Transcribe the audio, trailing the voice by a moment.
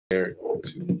to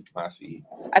my feed.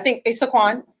 I think it's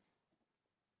Saquon.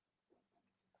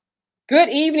 Good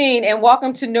evening and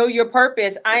welcome to Know Your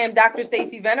Purpose. I am Dr.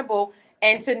 Stacy Venable,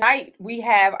 and tonight we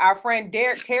have our friend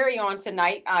Derrick Terry on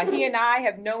tonight. He and I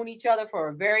have known each other for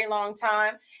a very long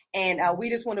time, and we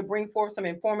just want to bring forth some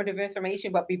informative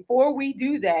information. But before we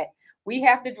do that, we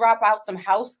have to drop out some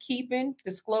housekeeping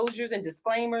disclosures and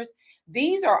disclaimers.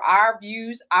 These are our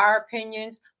views, our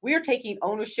opinions. We are taking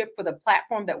ownership for the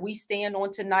platform that we stand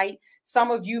on tonight.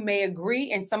 Some of you may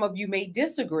agree and some of you may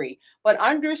disagree, but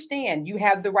understand you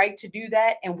have the right to do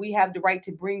that, and we have the right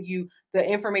to bring you the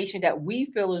information that we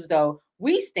feel as though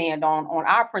we stand on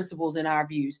our principles and our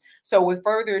views. So with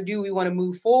further ado, we want to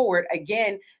move forward.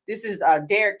 Again, this is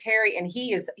Derrick Terry, and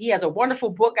he has a wonderful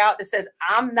book out that says,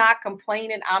 "I'm not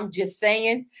complaining, I'm just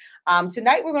saying."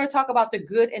 Tonight, we're going to talk about the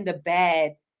good and the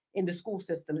bad in the school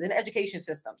systems and education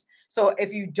systems. So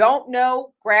if you don't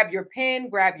know, grab your pen,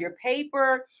 grab your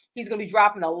paper. He's going to be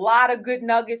dropping a lot of good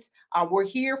nuggets. We're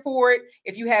here for it.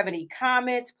 If you have any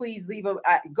comments, please leave them.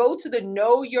 Go to the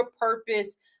Know Your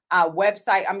Purpose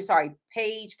website.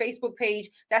 Page, Facebook page.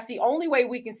 That's the only way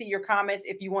we can see your comments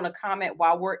if you want to comment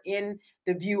while we're in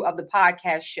the view of the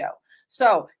podcast show.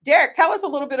 So, Derrick, tell us a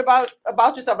little bit about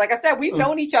yourself. Like I said, we've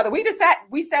known each other. We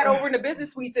sat over in the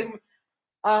business suites, and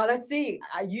let's see.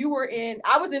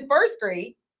 I was in first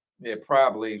grade. Yeah,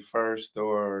 probably first,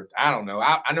 or I don't know.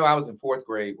 I know I was in fourth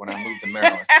grade when I moved to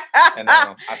Maryland, and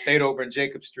I stayed over in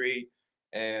Jacob Street,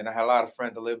 and I had a lot of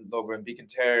friends that lived over in Beacon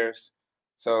Terrace.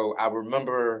 So I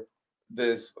remember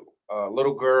this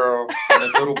little girl and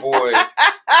this little boy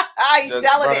just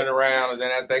running around, and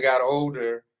then as they got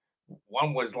older,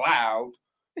 one was loud.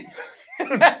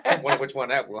 I wonder which one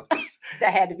that was.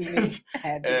 That had to be me.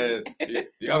 And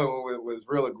the other one was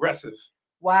real aggressive.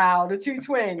 Wow, the two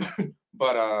twins.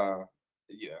 But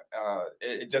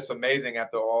it's just amazing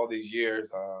after all these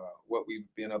years what we've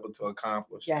been able to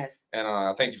accomplish. Yes.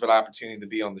 And thank you for the opportunity to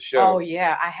be on the show. Oh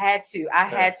yeah, I had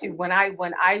to. When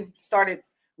I started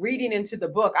reading into the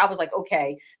book, I was like,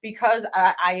 okay, because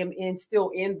I am still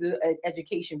in the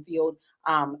education field.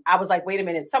 I was like, wait a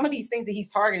minute, some of these things that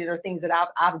he's targeted are things that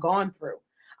I've gone through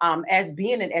as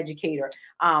being an educator.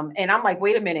 And I'm like,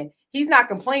 wait a minute, he's not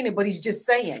complaining, but he's just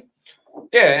saying.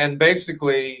 Yeah, and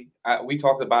basically, we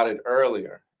talked about it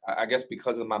earlier. I guess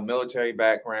because of my military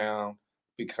background,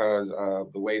 because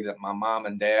of the way that my mom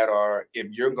and dad are,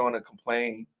 if you're going to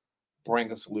complain,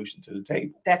 bring a solution to the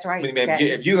table. That's right. I mean,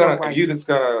 if you're just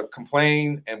gonna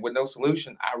complain and with no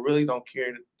solution, I really don't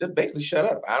care. Just basically shut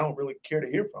up. I don't really care to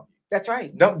hear from you. That's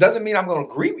right. No, doesn't mean I'm going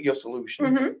to agree with your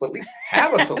solution, but at least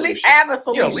have a solution. At least have a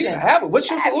solution. At least have it. What's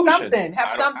your solution?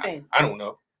 Have something. I don't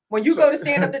know. When you go to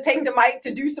stand up to take the mic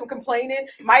to do some complaining,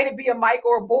 might it be a mic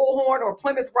or a bullhorn or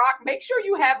Plymouth Rock? Make sure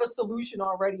you have a solution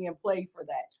already in play for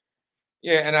that.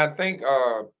 Yeah, and I think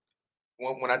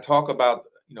when I talk about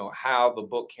how the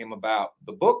book came about,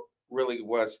 the book really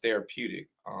was therapeutic.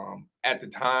 At the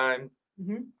time,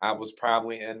 I was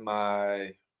probably in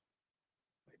my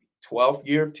 12th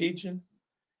year of teaching,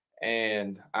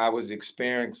 and I was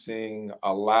experiencing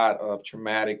a lot of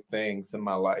traumatic things in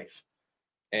my life.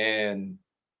 And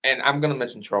I'm going to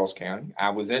mention Charles County. I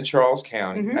was in Charles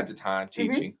County at the time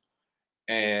teaching,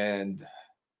 and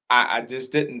I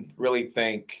just didn't really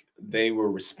think they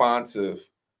were responsive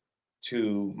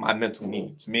to my mental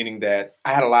needs, meaning that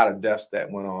I had a lot of deaths that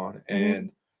went on,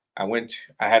 and I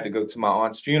had to go to my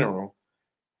aunt's funeral,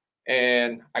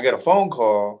 and I got a phone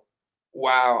call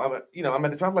while I'm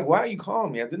at the phone. I'm like, why are you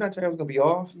calling me? Didn't I tell you I was going to be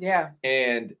off? Yeah.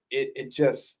 And it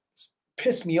just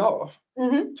pissed me off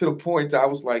to the point that I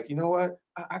was like, you know what?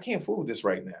 I can't fool with this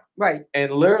right now. Right.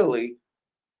 And literally,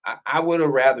 I would have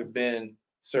rather been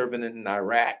serving in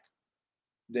Iraq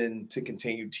than to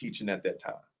continue teaching at that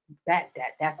time.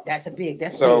 That's big.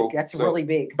 That's really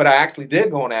big. But I actually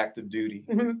did go on active duty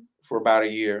for about a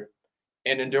year.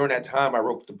 And then during that time, I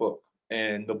wrote the book.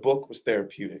 And the book was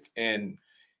therapeutic. And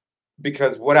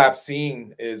because what I've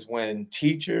seen is when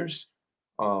teachers,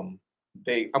 I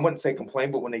wouldn't say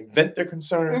complain, but when they vent their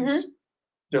concerns,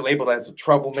 they're labeled as a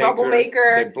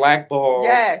troublemaker. They're blackballed.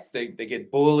 Yes. They get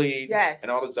bullied. Yes.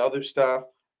 And all this other stuff.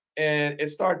 And it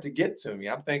started to get to me.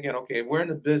 I'm thinking, okay, we're in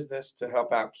the business to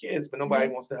help out kids, but nobody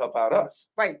wants to help out us.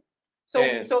 Right. So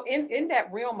in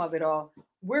that realm of it all,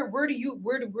 where do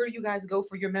you guys go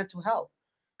for your mental health?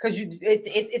 Because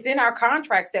it's in our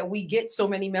contracts that we get so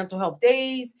many mental health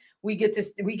days. We get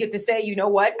to say, you know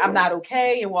what, I'm not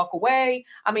okay, and walk away.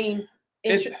 I mean,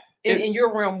 in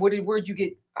your realm, where'd you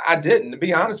get? I didn't. To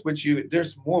be honest with you,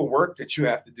 there's more work that you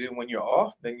have to do when you're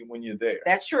off than when you're there.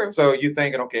 That's true. So you're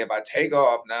thinking, okay, if I take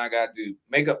off, now I got to do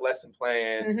makeup lesson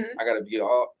plan. I got to be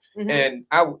all. And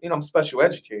I'm a special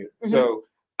educator. So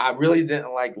I really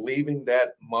didn't like leaving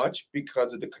that much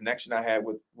because of the connection I had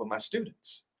with my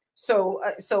students. So,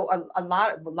 a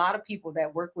lot of people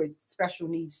that work with special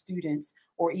needs students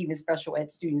or even special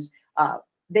ed students,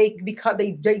 because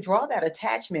they draw that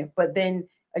attachment. But then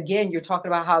again, you're talking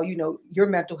about how your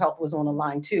mental health was on the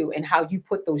line too, and how you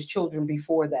put those children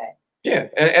before that. Yeah,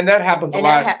 and that happens a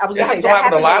lot. I was going to say that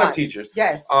happens with a lot of teachers.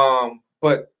 Yes.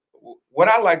 But what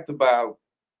I liked about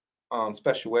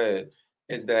special ed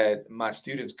is that my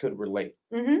students could relate.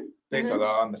 They said,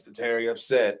 "Oh, Mr. Terry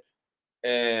upset,"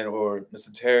 or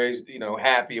Mr. Terry's,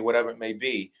 happy, or whatever it may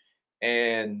be,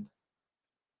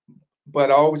 but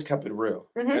I always kept it real,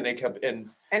 and they kept and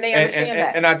they understand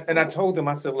that. And I told them,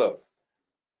 I said, "Look,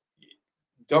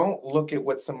 don't look at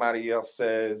what somebody else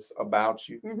says about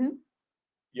you.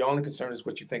 Your only concern is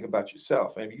what you think about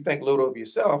yourself. And if you think little of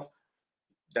yourself,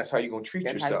 that's how you're going to treat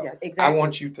yourself. Exactly. I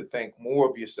want you to think more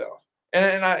of yourself."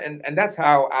 And that's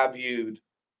how I viewed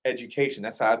education.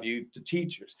 That's how I viewed the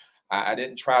teachers. I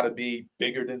didn't try to be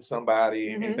bigger than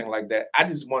somebody, anything like that. I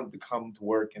just wanted to come to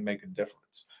work and make a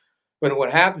difference. But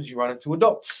what happens, you run into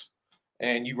adults,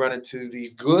 and you run into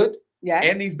these good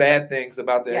and these bad things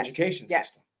about the education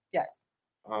system. Yes.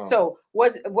 So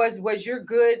was your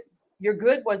good? Your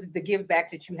good was the give back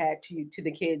that you had to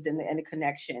the kids and the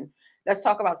connection. Let's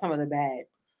talk about some of the bad.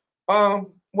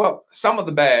 Well, some of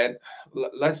the bad.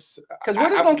 Because we're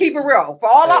just gonna keep it real for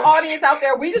all our audience out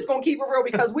there. We just gonna keep it real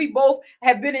because we both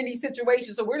have been in these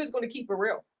situations, so we're just gonna keep it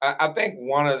real. I think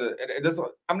one of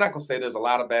I'm not gonna say there's a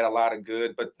lot of bad, a lot of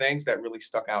good, but things that really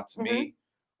stuck out to me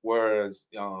was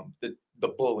the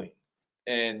bullying.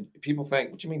 And people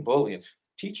think, "What you mean bullying?"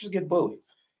 Teachers get bullied.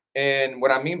 And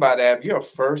what I mean by that, if you're a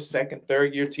first, second,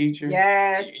 third year teacher,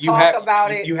 you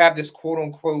have this quote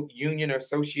unquote union or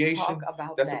association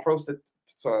that's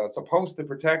supposed to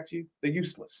protect you. They're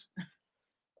useless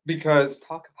because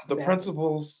the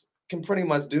principals can pretty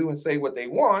much do and say what they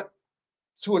want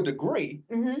to a degree.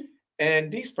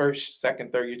 And these first,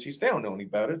 second, third year teachers, they don't know any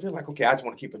better. They're like, "Okay, I just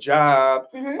want to keep a job.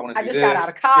 I just got out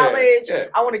of college.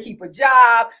 I want to keep a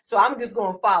job. So I'm just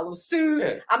going to follow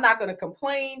suit. I'm not going to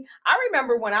complain." I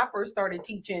remember when I first started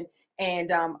teaching,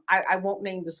 and I won't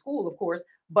name the school, of course,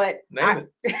 but but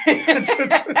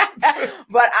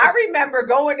I remember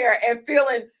going there and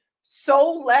feeling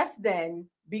so less than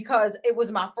because it was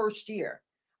my first year.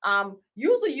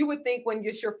 Usually you would think when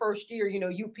it's your first year,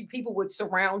 people would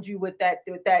surround you with that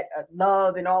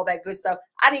love and all that good stuff.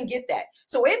 I didn't get that.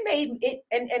 So it made it,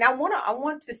 and I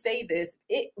want to say this,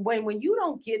 when you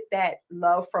don't get that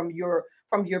love from your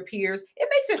peers, it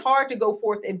makes it hard to go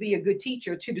forth and be a good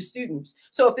teacher to the students.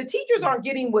 So if the teachers aren't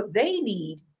getting what they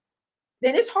need,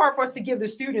 then it's hard for us to give the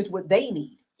students what they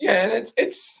need. Yeah, and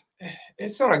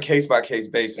it's on a case-by-case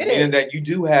basis, meaning that you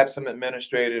do have some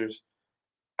administrators.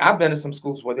 I've been to some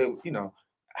schools where they,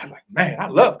 I'm like, "Man, I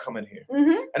love coming here."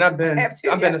 And I've been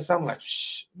to some like,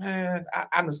 "Man,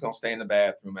 I'm just going to stay in the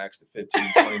bathroom extra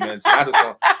 15, 20 minutes. And I just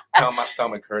going to tell my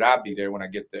stomach hurt. I'll be there when I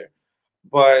get there."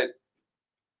 But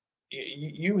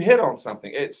you hit on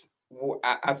something.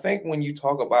 I think when you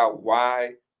talk about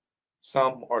why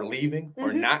some are leaving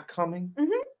or not coming,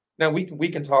 now we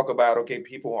can talk about, okay,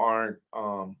 people aren't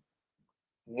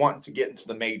wanting to get into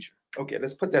the major. Okay,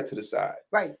 let's put that to the side.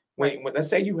 Right. When let's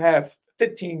say you have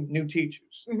 15 new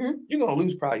teachers, you're going to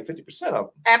lose probably 50% of them.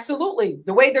 Absolutely.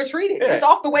 The way they're treated. Just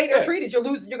off the way they're treated, you're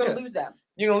going to lose them.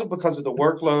 Because of the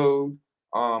workload,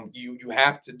 you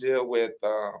have to deal with,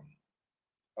 I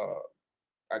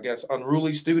guess,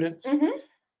 unruly students.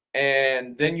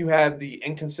 And then you have the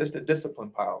inconsistent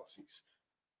discipline policies.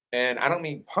 And I don't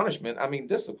mean punishment, I mean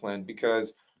discipline,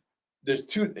 because there's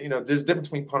there's difference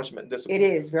between punishment and discipline. It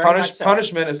is very much so.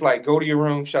 Punishment is like, go to your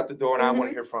room, shut the door, and I want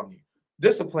to hear from you.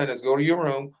 Discipline is go to your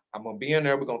room. I'm going to be in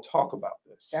there. We're going to talk about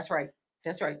this. That's right.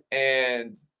 That's right.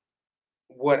 And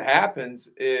what happens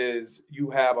is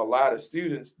you have a lot of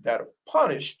students that are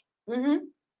punished. You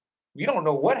don't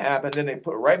know what happened. Then they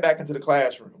put it right back into the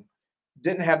classroom.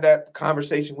 Didn't have that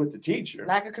conversation with the teacher.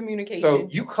 Lack of communication. So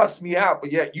you cuss me out,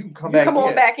 but yet you can come back in. Come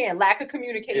on back in. Lack of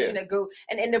communication that go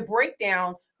and the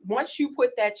breakdown. Once you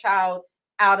put that child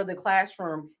out of the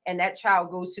classroom and that child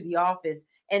goes to the office,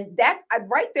 and that's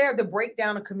right there, the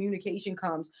breakdown of communication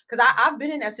comes. Because I've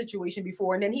been in that situation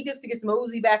before, and then he just gets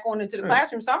mosey back on into the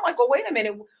classroom. So I'm like, "Well, wait a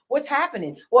minute, what's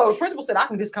happening?" Well, the principal said I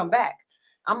can just come back.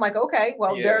 I'm like, "Okay,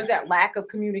 well, there's that lack of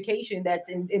communication that's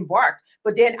embarked."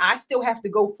 But then I still have to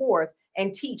go forth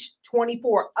and teach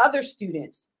 24 other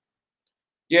students.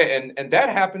 Yeah, and that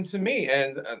happened to me,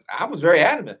 and I was very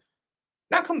adamant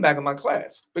not coming back in my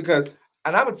class, because,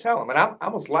 and I would tell them, and I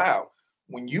was loud,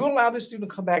 when you allow the student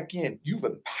to come back in, you've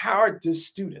empowered this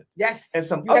student. Yes. And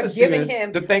some other students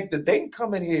to think that they can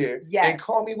come in here and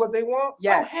call me what they want.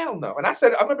 Yes. Oh, hell no. And I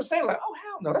remember saying like, oh,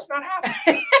 hell no, that's not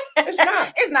happening. It's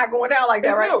not. It's not going down like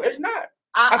that, right? No, it's not.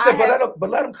 I said, but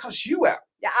let them cuss you out.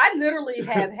 Yeah, I literally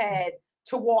have had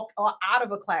to walk out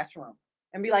of a classroom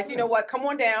and be like, you know what, come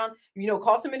on down,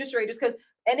 call some administrators, because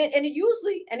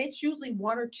it's usually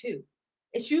one or two.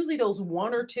 It's usually those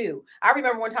one or two. I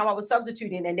remember one time I was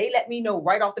substituting and they let me know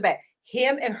right off the bat,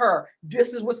 him and her,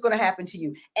 this is what's going to happen to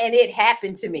you. And it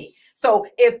happened to me. So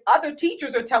if other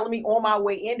teachers are telling me on my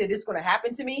way in that it's going to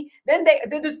happen to me, then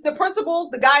the principals,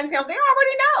 the guidance counselors, they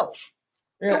already know.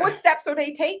 Yeah. So what steps are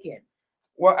they taking?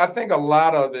 Well, I think a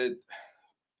lot of it,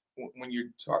 when you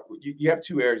talk, you have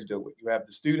two areas to deal with. You have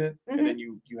the student and then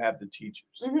you have the teachers.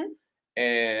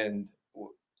 And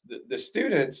the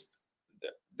students,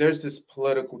 there's this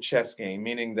political chess game,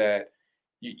 meaning that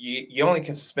you only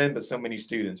can suspend but so many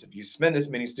students. If you suspend this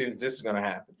many students, this is going to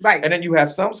happen. Right. And then you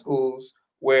have some schools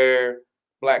where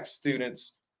Black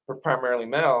students, primarily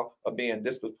male, are being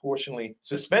disproportionately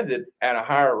suspended at a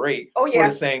higher rate for the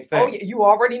same thing. Oh, yeah. You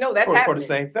already know that's happening. For the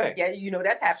same thing. Yeah,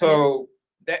 that's happening. So,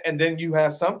 and then you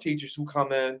have some teachers who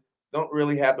come in, don't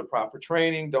really have the proper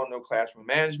training, don't know classroom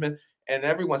management, and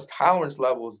everyone's tolerance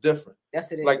level is different.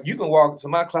 Yes, it is. Like you can walk into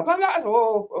my class,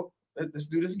 let's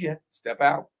do this again. Step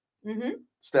out.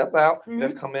 Step out.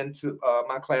 Let's come into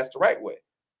my class the right way.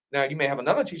 Now you may have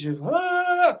another teacher,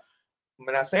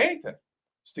 may not say anything.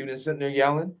 Students sitting there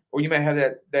yelling, or you may have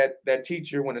that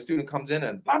teacher when a student comes in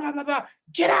and blah blah blah blah,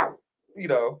 get out.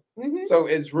 So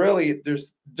it's really,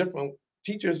 there's different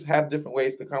teachers have different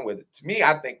ways to come with it. To me,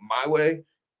 I think my way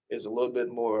is a little bit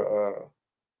more,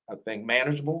 I think,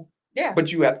 manageable. Yeah.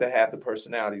 But you have to have the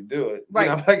personality to do it. Right.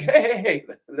 I'm like, hey,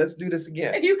 let's do this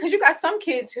again. Because you got some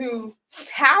kids who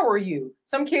tower you,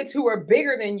 some kids who are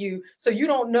bigger than you. So you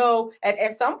don't know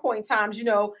at some point in times, and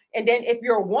then if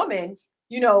you're a woman,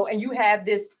 and you have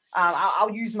this, I'll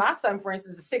use my son, for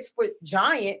instance, a 6-foot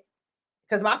giant,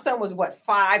 because my son was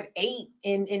 5'8"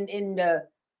 in the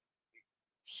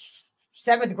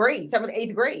 7th grade,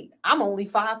 8th grade. I'm only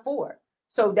 5'4".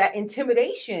 So that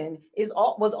intimidation is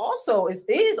also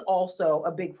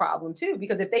a big problem too,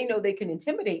 because if they know they can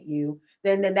intimidate you,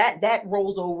 then that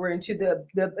rolls over into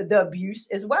the abuse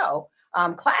as well,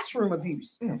 classroom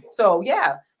abuse. So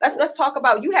yeah, let's talk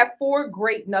about. You have 4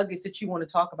 great nuggets that you want to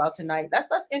talk about tonight. Let's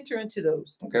enter into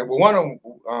those. Okay. Well, one of them,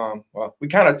 we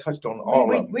kind of touched on all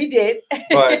of them. We did,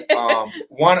 but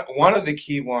one of the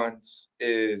key ones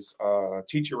is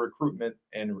teacher recruitment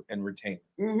and retaining.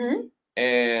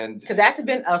 And because that's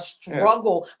been a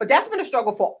struggle, but that's been a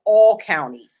struggle for all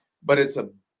counties. But it's a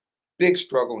big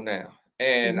struggle now.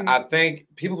 And I think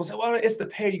people will say, well, it's the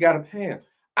pay, you got to pay them.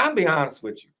 I'll be honest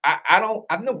with you. I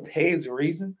know pay is a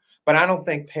reason, but I don't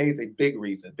think pay is a big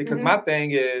reason, because my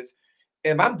thing is,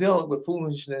 if I'm dealing with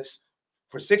foolishness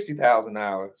for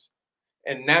 $60,000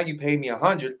 and now you pay me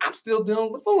 $100, I'm still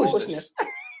dealing with foolishness.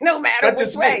 No matter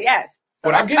which way. Yes. So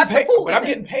but I'm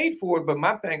getting paid for it. But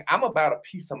my thing, I'm about a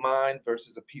peace of mind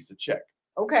versus a piece of check.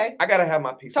 Okay. I gotta have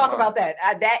my peace of mind. Talk about that.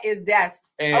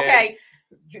 Okay.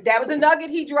 That was a nugget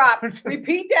he dropped.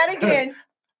 Repeat that again.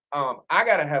 I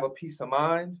gotta have a peace of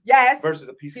mind. Yes. Versus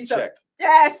a piece of check.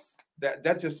 Yes.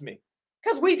 That's just me.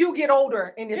 Because we do get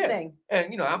older in this thing.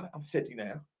 And I'm 50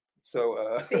 now.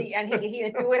 So see, and he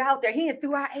threw it out there. He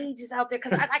threw our ages out there,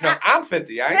 because I'm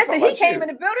 50. Listen, he came in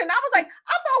the building. And I was like,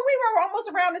 I thought we were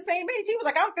almost around the same age. He was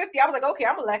like, I'm 50. I was like, okay,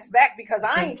 I'm gonna Lex back, because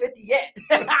I ain't 50 yet.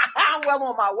 I'm well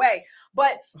on my way.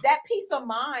 But that peace of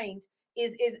mind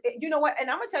is you know what? And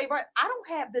I'm gonna tell you what, I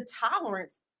don't have the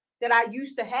tolerance that I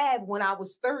used to have when I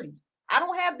was 30. I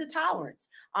don't have the tolerance.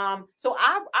 So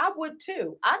I would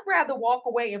too. I'd rather walk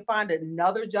away and find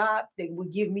another job that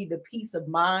would give me the peace of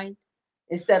mind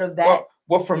instead of that.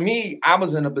 Well, for me, I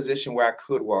was in a position where I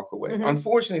could walk away.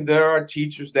 Unfortunately, there are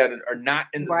teachers that are not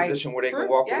in the position where they can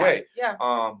walk away. Yeah.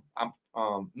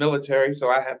 I'm military, so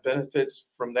I have benefits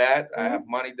from that. I have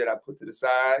money that I put to the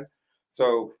side.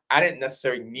 So I didn't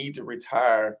necessarily need to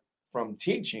retire from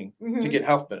teaching to get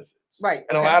health benefits. Right.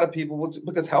 And a lot of people will,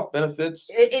 because health benefits,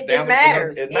 it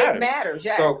matters. It matters.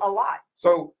 Yes, so, a lot.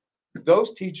 So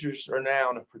those teachers are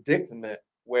now in a predicament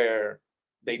where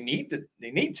they need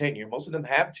tenure. Most of them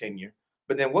have tenure,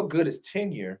 but then what good is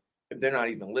tenure if they're not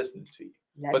even listening to you?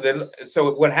 But then,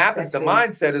 so what happens? The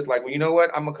mindset is like, well, you know what?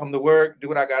 I'm gonna come to work, do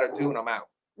what I gotta do, and I'm out.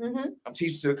 I'm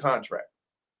teaching to the contract.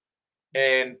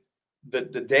 And the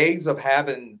days of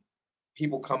having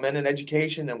people come in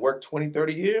education and work 20,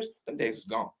 30 years, them days is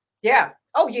gone. Yeah.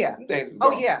 Oh yeah. Them days is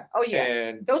gone. Oh yeah.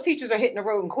 And those teachers are hitting the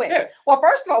road and quit. Yeah. Well,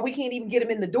 first of all, we can't even get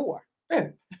them in the door. Yeah.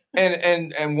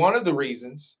 And one of the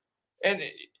reasons, and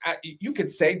you could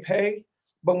say pay,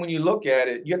 but when you look at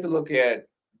it, you have to look at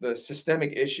the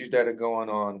systemic issues that are going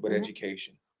on with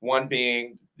education. One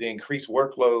being the increased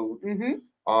workload.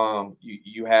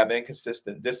 You have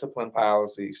inconsistent discipline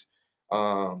policies.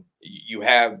 You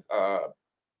have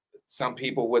some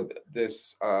people with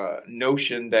this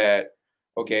notion that,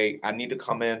 okay, I need to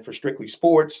come in for strictly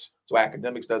sports, so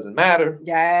academics doesn't matter.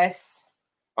 Yes.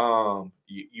 That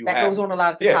goes on a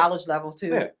lot at the college level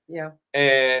too. Yeah.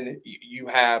 And you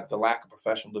have the lack of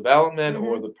professional development,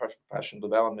 or the professional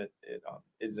development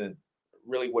isn't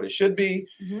really what it should be.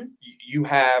 You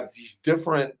have these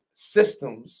different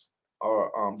systems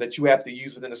that you have to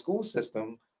use within the school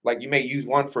system. Like you may use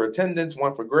one for attendance,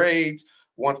 one for grades,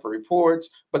 one for reports,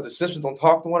 but the systems don't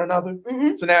talk to one another.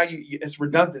 So now it's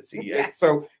redundancy. Yes.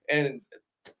 So and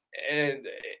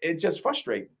it's just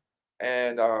frustrating.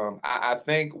 And I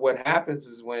think what happens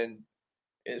is when,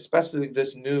 especially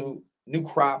this new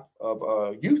crop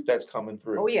of youth that's coming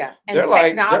through. Oh yeah, and they're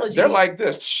technology. They're like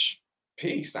this. Shh,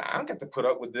 peace. I don't get to put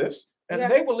up with this, and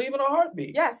they will leave in a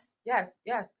heartbeat. Yes.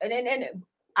 And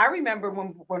I remember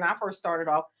when I first started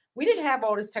off, we didn't have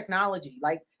all this technology.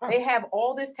 Like they have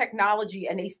all this technology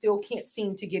and they still can't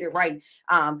seem to get it right.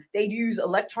 They use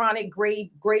electronic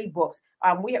grade books.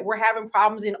 We're having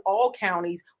problems in all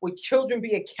counties with children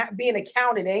being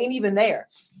accounted. They ain't even there.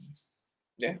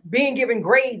 Yeah. Being given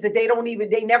grades that they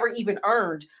never even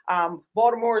earned.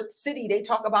 Baltimore City, they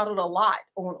talk about it a lot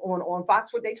on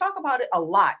Foxford. They talk about it a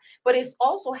lot, but it's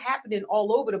also happening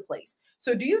all over the place.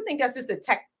 So do you think that's just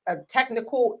a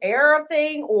technical error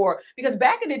thing, or because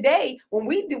back in the day when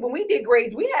we did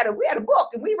grades, we had a book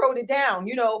and we wrote it down,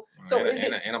 So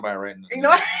anybody writing?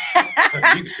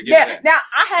 Yeah. Now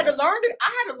I had to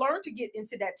learn to get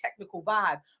into that technical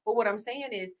vibe. But what I'm saying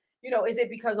is, is it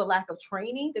because of lack of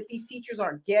training that these teachers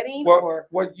aren't getting? Well,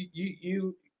 what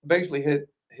you basically hit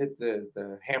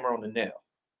the hammer on the nail.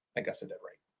 I think I said that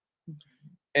right.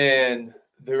 And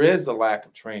there is a lack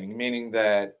of training, meaning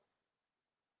that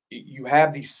you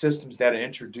have these systems that are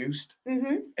introduced,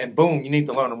 and boom, you need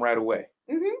to learn them right away.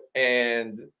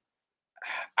 And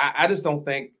I just don't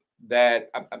think that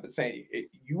I'm saying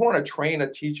you want to train a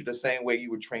teacher the same way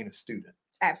you would train a student.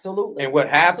 Absolutely. And what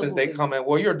happens, they come in,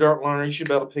 well, you're a dirt learner, you should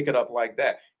be able to pick it up like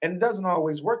that. And it doesn't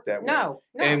always work that way. No.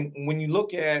 And when you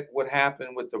look at what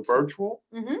happened with the virtual,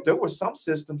 there were some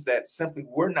systems that simply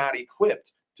were not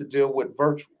equipped to deal with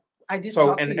virtual. I just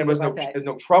there's no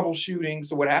troubleshooting.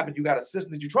 So what happened? You got a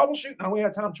system that you troubleshoot. No, we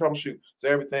had time to troubleshoot. So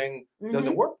everything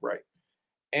doesn't work right.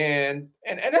 And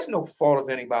that's no fault of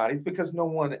anybody's, because no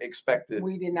one expected.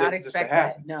 We did not expect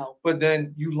that. No. But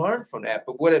then you learn from that.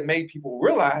 But what it made people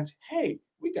realize, hey,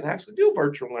 we can actually do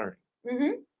virtual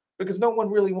learning. Because no one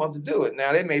really wanted to do it.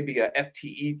 Now there may be a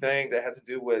FTE thing that has to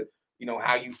do with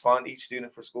how you fund each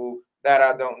student for school. That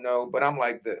I don't know. But I'm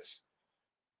like this.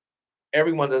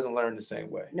 Everyone doesn't learn the same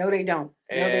way. No, they don't.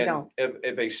 And they don't.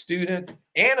 If a student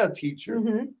and a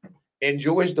teacher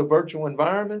enjoys the virtual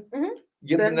environment,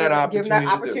 give them that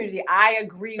opportunity. I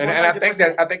agree. 100%.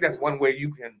 And I think that's one way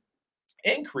you can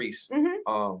increase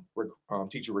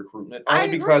teacher recruitment.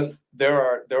 Only because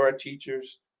there are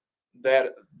teachers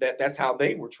that's how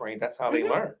they were trained. That's how they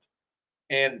learned.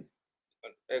 And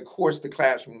of course, the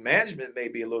classroom management may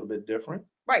be a little bit different.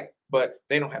 Right. But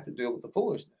they don't have to deal with the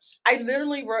foolishness. I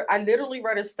literally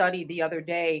read a study the other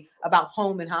day about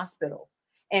home and hospital,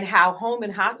 and how home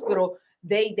and hospital,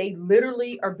 they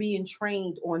literally are being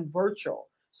trained on virtual.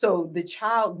 So the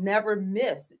child never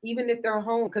miss, even if they're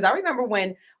home. Because I remember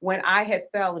when I had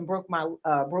fell and broke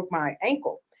my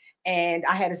ankle, and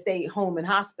I had to stay home in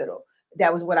hospital.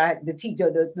 That was what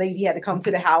the lady had to come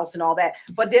to the house and all that.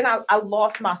 But then I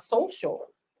lost my social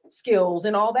skills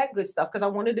and all that good stuff because I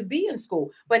wanted to be in school.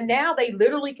 But now they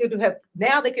literally can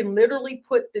literally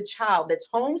put the child that's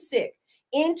homesick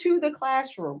into the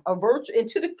classroom,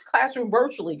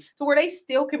 virtually, to where they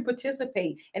still can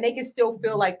participate and they can still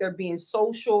feel like they're being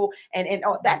social and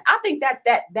all that. I think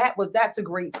that's a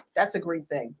great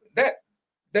thing.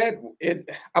 I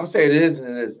would say it is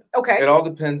and it isn't. Okay. It all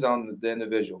depends on the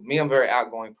individual. Me, I'm a very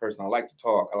outgoing person. I like to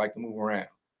talk. I like to move around.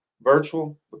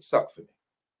 Virtual would suck for me.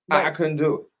 Right. I couldn't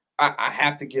do it. I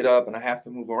have to get up and I have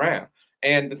to move around.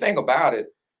 And the thing about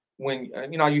it, when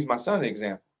I use my son as an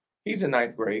example. He's in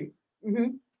 9th grade.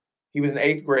 He was in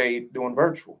 8th grade doing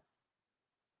virtual.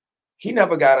 He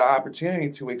never got an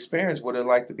opportunity to experience what it's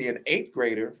like to be an 8th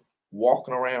grader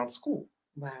walking around school.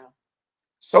 Wow.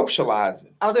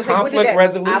 Socializing, conflict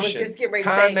resolution, I was just getting ready to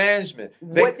time management.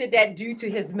 What did that do to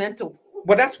his mental?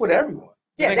 Well, that's what everyone.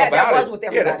 Yeah, that was with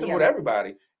everybody. Yeah, that's with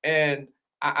everybody. And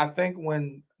I think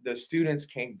when the students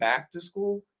came back to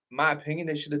school, my opinion,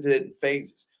 they should have did it in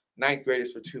phases. Ninth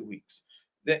graders for 2 weeks.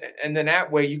 And then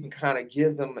that way you can kind of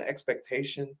give them an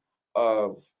expectation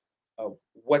of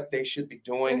what they should be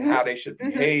doing, how they should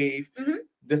behave,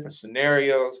 different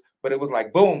scenarios. But it was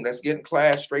like, boom, let's get in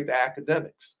class, straight to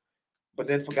academics. But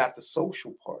then forgot the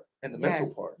social part and the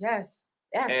mental part. Yes.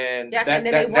 And then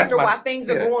they wonder why things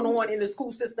are going on in the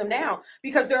school system now,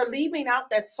 because they're leaving out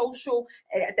that social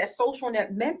and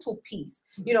that mental piece.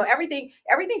 You know, everything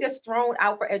that's thrown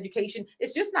out for education,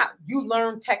 it's just not you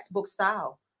learn textbook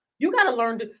style. You got to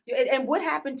learn to, and what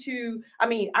happened to, I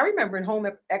mean, I remember in home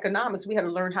economics, we had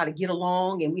to learn how to get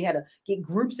along, and we had to get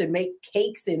groups and make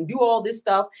cakes and do all this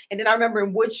stuff. And then I remember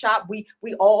in wood shop, we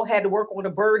all had to work on a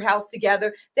birdhouse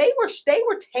together. They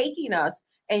were taking us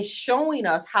and showing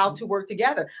us how to work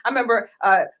together. I remember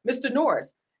Mr.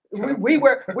 Norris. We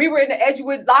were in the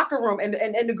Edgewood locker room, and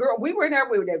the girl, we were in there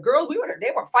with the girls,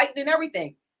 they were fighting and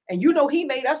everything. And you know, he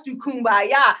made us do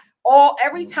kumbaya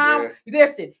every time.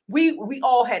 Listen, we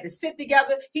all had to sit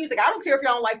together. He was like, I don't care if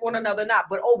y'all don't like one another or not,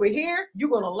 but over here, you're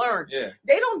gonna learn.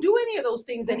 They don't do any of those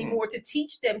things anymore to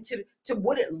teach them to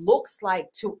what it looks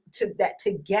like to that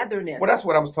togetherness. Well, that's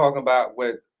what I was talking about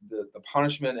with the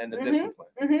punishment and the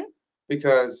discipline.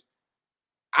 Because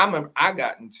I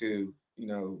got into, you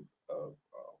know,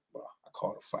 I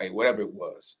call it a fight, whatever it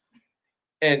was.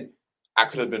 And I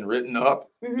could have been written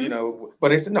up, you know, but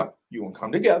they said, no, you want to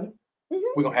come together.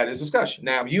 We're going to have this discussion.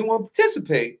 Now, if you want to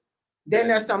participate, then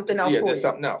there's something else. Yeah, there's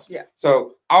something else. Yeah.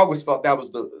 So I always felt that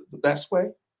was the best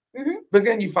way. But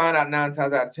then you find out 9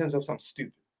 times out of 10 of something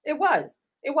stupid. It was.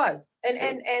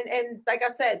 And like I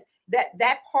said,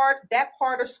 that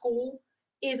part of school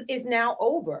is now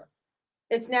over.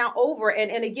 It's now over.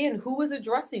 And again, who is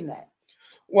addressing that?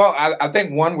 Well, I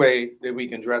think one way that we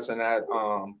can address that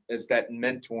is that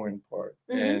mentoring part.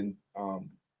 And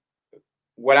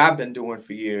what I've been doing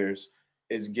for years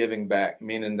is giving back,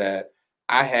 meaning that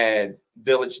I had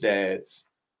village dads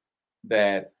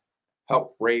that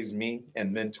helped raise me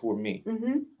and mentor me.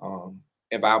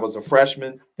 If I was a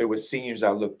freshman, there were seniors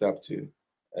I looked up to.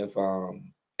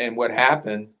 And what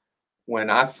happened when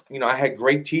I had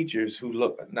great teachers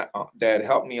who that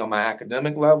helped me on my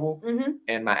academic level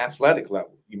and my athletic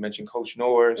level. You mentioned Coach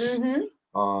Norris,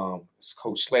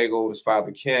 Coach Slagle, his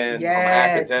father Ken. On my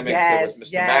academic, there was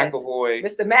Mr. McAvoy.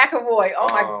 Mr. McAvoy. Oh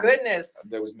my goodness.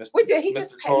 There was Mr. Wait, didn't he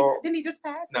just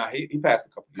pass? No, he passed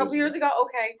a couple years ago.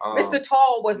 Okay. Mr.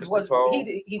 Tall was Tall.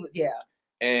 He yeah.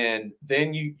 And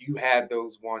then you had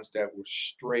those ones that were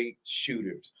straight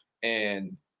shooters,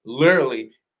 and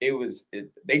literally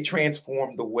they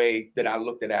transformed the way that I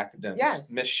looked at academics.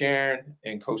 Yes. Miss Sharon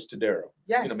and Coach Tadero.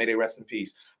 Yes. You know, may they rest in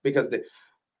peace. Because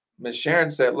Miss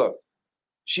Sharon said, look,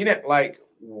 she didn't like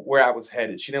where I was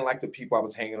headed. She didn't like the people I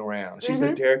was hanging around. She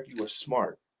said, Derrick, you were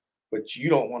smart, but you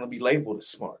don't want to be labeled as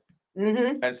smart.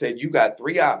 And said, you got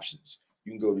 3 options.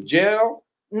 You can go to jail,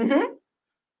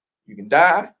 you can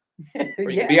die, or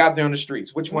you can be out there on the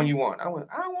streets. Which one you want? I went,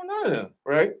 I don't want none of them,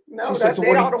 right? No, she said,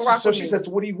 so she said,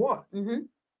 so what do you want?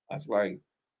 I was like,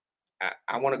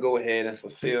 I want to go ahead and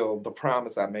fulfill the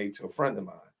promise I made to a friend of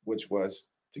mine, which was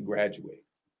to graduate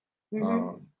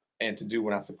and to do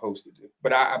what I'm supposed to do.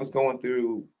 But I was going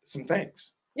through some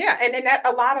things. Yeah, and that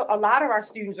a lot of our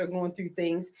students are going through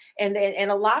things, and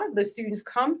a lot of the students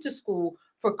come to school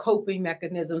for coping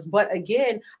mechanisms. But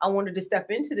again, I wanted to step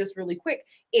into this really quick.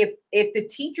 If the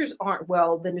teachers aren't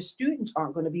well, then the students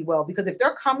aren't going to be well, because if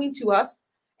they're coming to us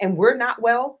and we're not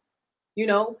well, you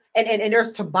know, and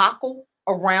there's tobacco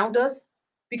around us,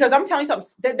 because I'm telling you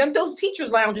something, those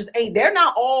teachers' lounges they're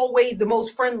not always the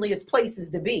most friendliest places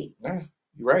to be. Yeah.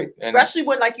 Right. Especially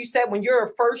when, like you said, when you're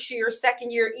a first year,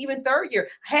 second year, even third year,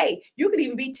 hey, you could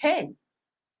even be 10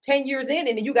 years in,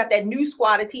 and then you got that new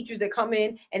squad of teachers that come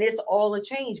in, and it's all a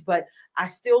change. But I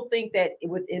still think that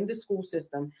within the school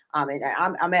system, and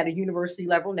I'm at a university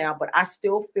level now, but I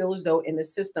still feel as though in the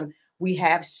system, we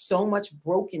have so much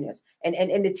brokenness,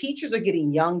 and the teachers are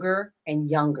getting younger and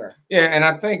younger. Yeah, and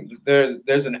I think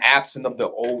there's an absence of the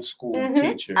old school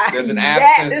teacher. There's an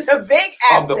absence. There's a big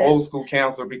absence of the old school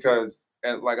counselor, because,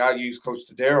 like, I use Coach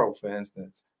Tadero, for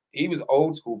instance. He was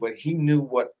old school, but he knew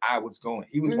what I was going.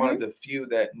 He was one of the few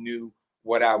that knew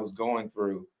what I was going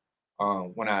through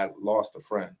when I lost a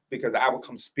friend, because I would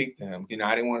come speak to him. You know,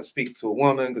 I didn't want to speak to a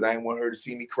woman because I didn't want her to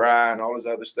see me cry and all this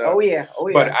other stuff. Oh yeah.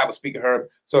 But I would speak to her.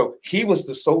 So he was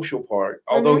the social part,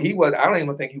 although I don't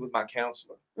even think he was my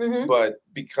counselor. But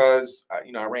because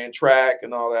I ran track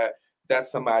and all that,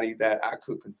 that's somebody that I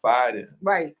could confide in.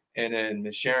 Right. And then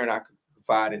Miss Sharon, I could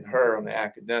confide in her on the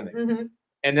academic.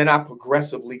 And then I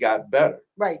progressively got better.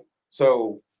 Right.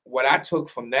 So what I took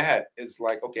from that is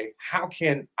like, okay, how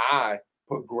can I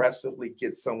progressively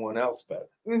get someone else better.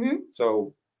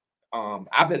 So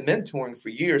I've been mentoring for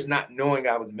years, not knowing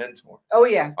I was mentoring. Oh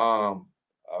yeah.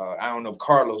 I don't know if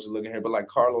Carlos is looking here, but like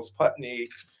Carlos Putney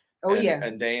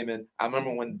and Damon, I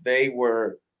remember when they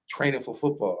were training for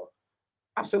football,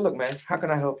 I said, look, man, how can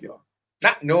I help y'all?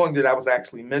 Not knowing that I was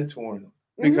actually mentoring them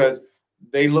because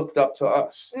they looked up to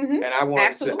us. And I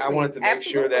wanted to make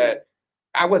sure that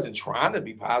I wasn't trying to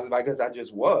be positive. I guess I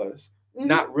just was,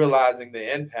 not realizing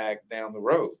the impact down the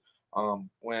road.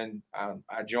 When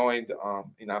I joined,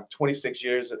 I'm 26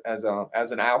 years as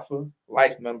an Alpha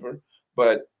Life member,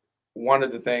 but one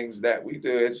of the things that we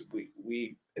do is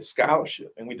we it's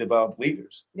scholarship, and we develop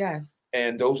leaders. Yes.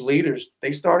 And those leaders,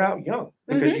 they start out young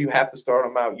because you have to start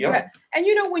them out young. Yeah. And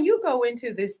when you go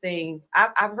into this thing,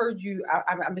 I've heard you.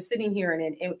 I'm sitting here,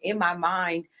 and in my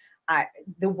mind,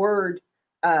 the word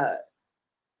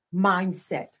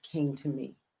mindset came to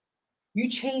me. You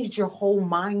changed your whole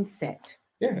mindset.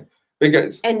 Yeah,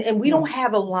 because and we don't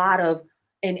have a lot of.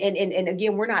 And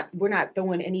again, we're not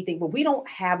throwing anything, but we don't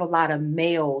have a lot of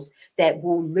males that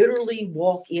will literally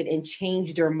walk in and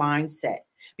change their mindset.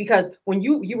 Because when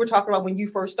you were talking about when you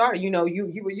first started, you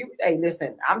hey,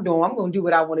 listen, I'm going to do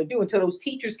what I want to do, until those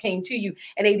teachers came to you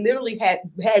and they literally had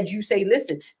you say,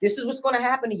 listen, this is what's going to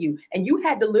happen to you. And you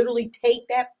had to literally take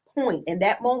that point and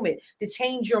that moment to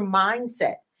change your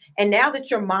mindset. And now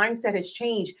that your mindset has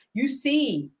changed, you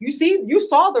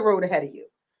saw the road ahead of you.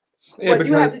 Yeah, but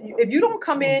you have to, if you don't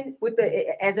come in with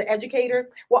as an educator,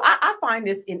 well, I find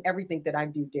this in everything that I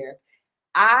do, Derrick.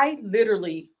 I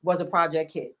literally was a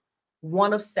project kid,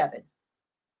 one of seven,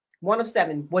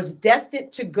 was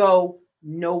destined to go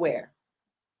nowhere.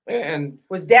 And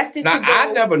was destined to go.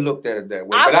 I never looked at it that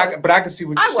way, but I can see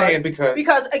what you're saying,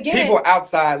 because again, people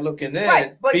outside looking in,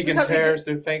 right, speaking terrorists,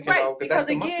 they're thinking, right, because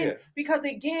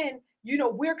again,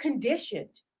 we're conditioned.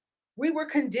 We were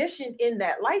conditioned in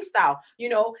that lifestyle.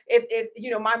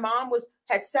 If my mom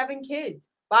had 7 kids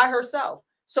by herself.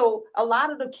 So a lot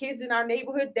of the kids in our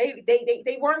neighborhood,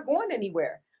 they weren't going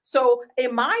anywhere. So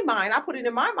in my mind, I put it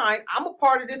in my mind, I'm a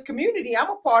part of this community. I'm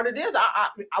a part of this.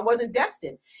 I wasn't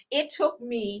destined. It took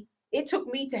me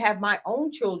to have my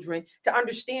own children to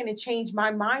understand and change my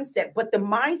mindset. But the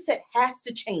mindset has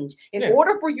to change in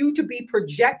order for you to be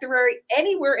projectory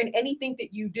anywhere in anything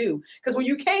that you do. Because when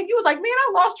you came, you was like, man,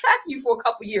 I lost track of you for a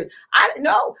couple of years. I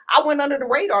went under the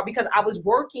radar because I was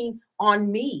working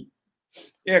on me.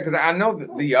 Yeah, because I know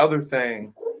that the other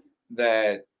thing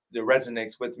that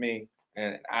resonates with me,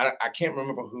 and I can't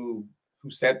remember who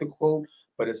said the quote,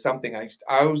 but it's something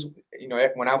I was,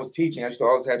 when I was teaching, I used to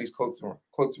always have these quotes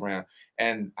around,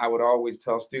 and I would always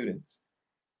tell students,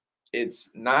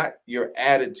 it's not your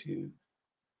attitude,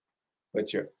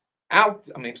 but your now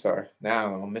I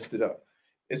missed it up.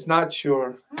 It's not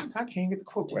your, I can't get the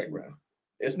quote right around.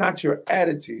 It's not your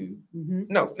attitude.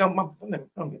 No,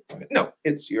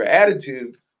 it's your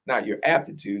attitude, not your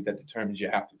aptitude, that determines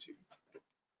your aptitude.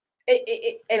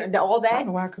 And all that. I don't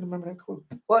know why I couldn't remember that quote.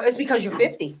 Well, it's because you're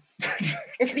 50.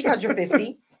 It's because you're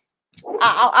 50.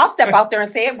 I'll step out there and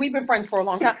say it. We've been friends for a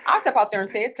long time. I'll step out there and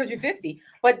say it's because you're 50.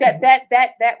 But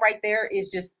that right there is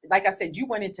just, like I said, you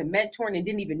went into mentoring and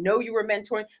didn't even know you were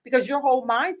mentoring because your whole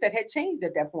mindset had changed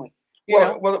at that point.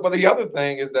 Well, the other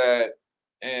thing is that,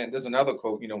 and there's another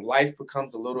quote, life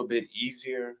becomes a little bit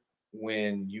easier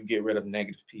when you get rid of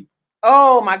negative people.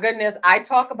 Oh my goodness. I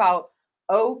talk about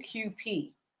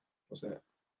OQP. What's that?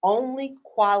 Only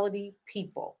quality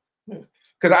people.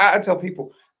 Because I tell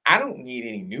people, I don't need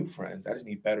any new friends. I just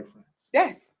need better friends.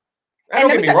 Yes. Don't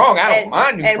get me wrong. I don't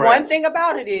mind new friends. And one thing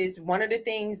about it is, one of the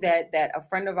things that a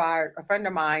friend of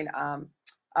mine,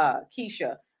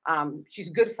 Keisha, she's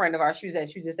a good friend of ours. She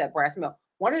was just at Brass Mill.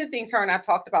 One of the things her and I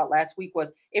talked about last week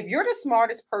was, if you're the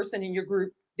smartest person in your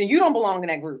group, then you don't belong in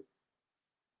that group.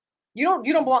 You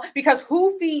don't belong, because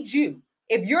who feeds you?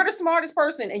 If you're the smartest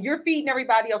person and you're feeding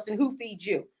everybody else, then who feeds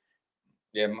you?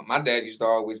 Yeah, my dad used to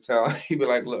always tell, he'd be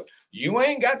like, look, you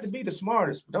ain't got to be the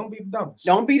smartest, but don't be the dumbest.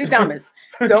 Don't be the dumbest.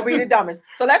 Don't be the dumbest.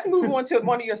 So let's move on to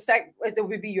one of your that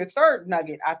would be your third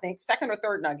nugget, I think, second or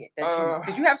third nugget,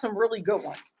 because you have some really good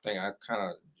ones. I think I kind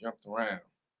of jumped around.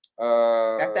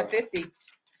 That's that 50.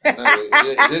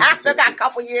 It is still got a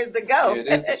couple years to go. Yeah,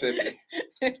 it is the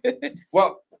 50.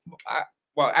 Well,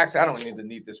 actually, I don't even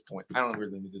need this point. I don't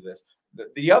really need this.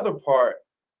 The other part,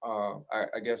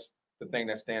 I guess, the thing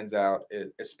that stands out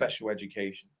is special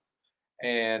education.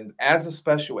 And as a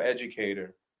special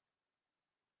educator,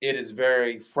 it is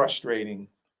very frustrating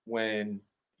when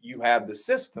you have the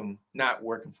system not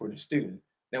working for the student.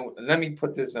 Now, let me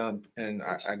put this on, and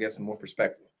I guess, in more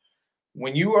perspective.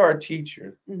 When you are a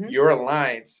teacher, your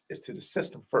alliance is to the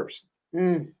system first.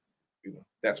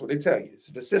 That's what they tell you. It's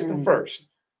the system first.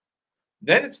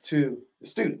 Then it's to the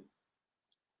student.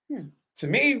 To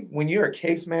me, when you're a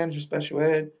case manager, special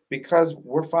ed, because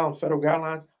we're following federal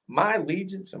guidelines, my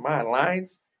allegiance or my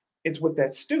alliance is with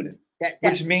that student.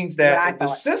 Which means that if the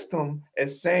system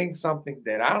is saying something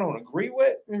that I don't agree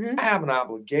with, I have an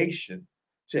obligation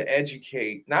to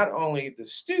educate not only the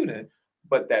student,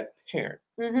 but that parent.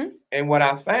 And what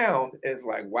I found is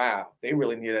like, wow, they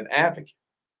really need an advocate.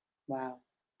 Wow.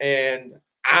 And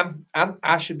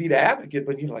I should be the advocate,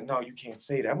 but you're like, no, you can't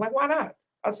say that. I'm like, why not?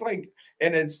 I was like,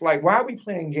 and it's like, why are we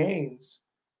playing games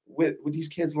with these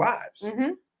kids' lives?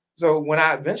 So when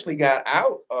I eventually got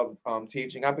out of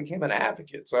teaching, I became an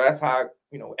advocate. So that's how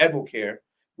EdvoCare,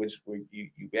 which you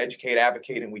educate,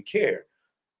 advocate, and we care.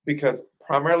 Because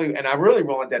primarily, and I really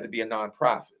wanted that to be a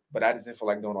nonprofit, but I just didn't feel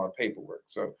like doing all the paperwork.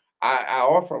 So I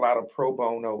offer a lot of pro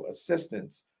bono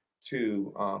assistance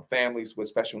to families with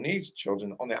special needs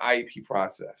children on the IEP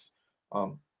process.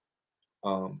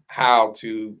 How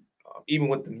to even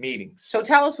with the meetings. So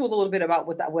tell us a little bit about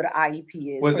what an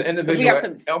IEP is. Was the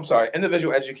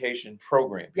individual education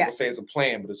program. People say it's a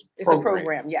plan, but it's a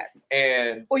program. Yes.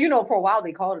 And well, for a while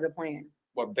they called it a plan.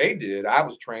 Well, they did. I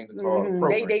was trained to call it a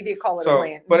program. They did call it a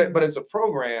plan. But it's a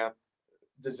program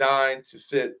designed to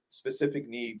fit specific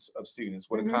needs of students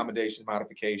with accommodation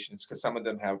modifications, because some of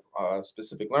them have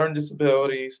specific learning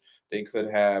disabilities. They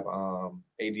could have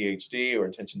ADHD or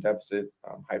attention deficit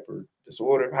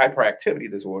hyperactivity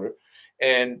disorder,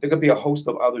 and there could be a host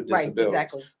of other disabilities. Right,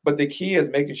 exactly. But the key is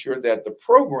making sure that the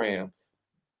program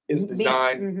is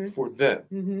designed for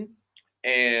them.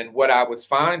 And what I was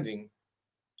finding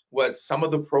was some of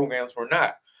the programs were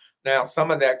not. Now, some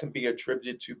of that can be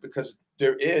attributed to because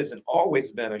there is and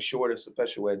always been a shortage of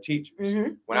special ed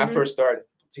teachers. When I first started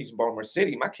teaching Baltimore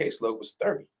City, my caseload was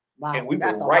 30. Wow, and we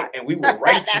were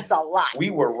writing. That's a lot. We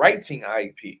were writing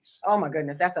IEPs. Oh my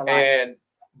goodness, that's a lot.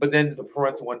 But then the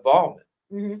parental involvement.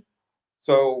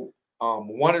 So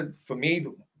for me,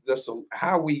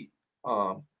 how we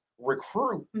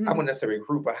recruit, I wouldn't necessarily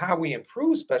recruit, but how we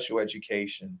improve special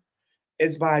education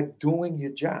is by doing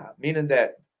your job, meaning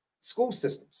that school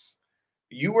systems,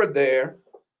 you are there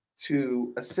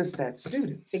to assist that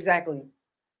student. Exactly.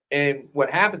 And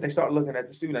what happens, they start looking at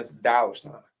the student as a dollar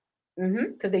sign.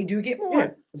 Because they do get more.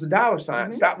 Yeah, it's a dollar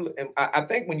sign. And I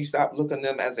think when you stop looking at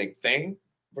them as a thing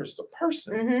versus a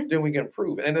person, then we can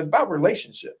improve. And it's about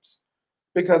relationships.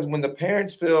 Because when the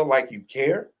parents feel like you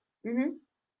care,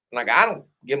 like I don't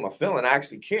give them a feeling, I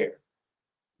actually care.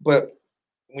 But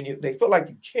when they feel like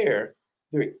you care,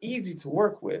 they're easy to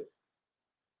work with.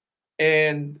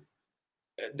 And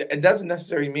it doesn't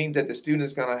necessarily mean that the student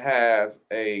is going to have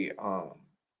they're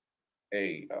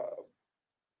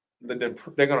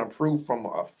going to improve from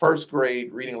a first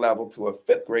grade reading level to a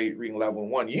fifth grade reading level in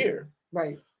 1 year.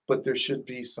 Right. But there should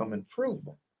be some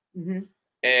improvement.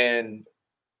 And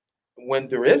when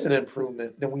there is an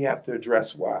improvement, then we have to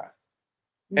address why.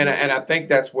 And I think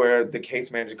that's where the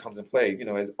case manager comes in play.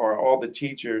 Are all the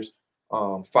teachers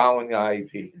following the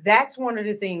IEP? That's one of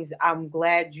the things I'm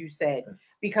glad you said,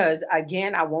 because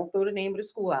again, I won't throw the name of the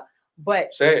school out,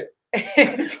 but say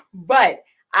it. But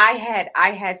I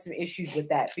had some issues with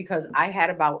that, because I had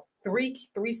about three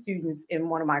students in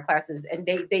one of my classes, and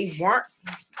they weren't,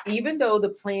 even though the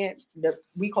plan,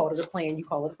 we called it a plan, you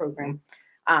call it a program,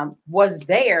 was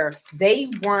there, they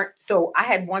weren't. So I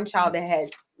had one child that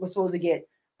was supposed to get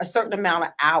a certain amount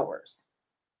of hours,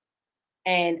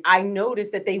 and I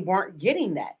noticed that they weren't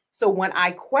getting that. So when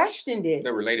I questioned it,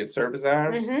 the related service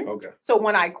hours. Okay. So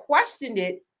when I questioned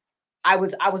it, I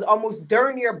was almost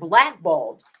darn near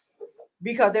blackballed,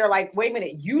 because they're like, wait a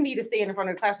minute, you need to stay in the front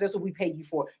of the class. That's what we pay you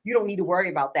for. You don't need to worry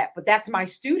about that. But that's my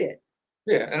student.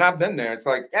 Yeah, and I've been there. It's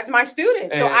like, that's my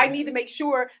student. So I need to make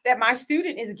sure that my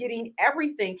student is getting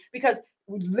everything, because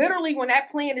literally when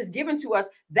that plan is given to us,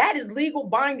 that is legal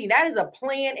binding. That is a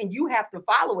plan, and you have to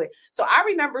follow it. So I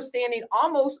remember standing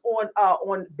almost on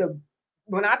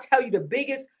when I tell you the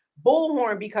biggest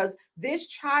bullhorn, because this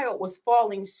child was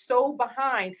falling so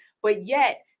behind, but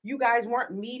yet you guys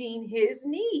weren't meeting his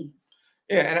needs.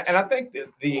 Yeah, and I think that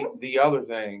the other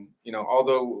thing,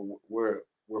 although we're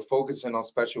focusing on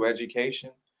special education,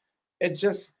 it's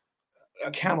just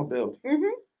accountability.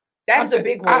 That's a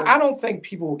big word. I don't think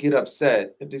people will get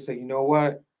upset if they say, you know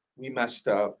what, we messed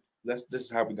up. This is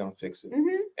how we're gonna fix it.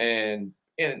 And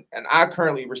I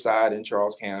currently reside in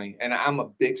Charles County, and I'm a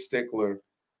big stickler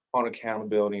on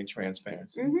accountability and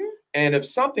transparency. And if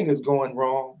something is going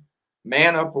wrong,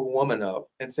 man up or woman up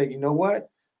and say, you know what,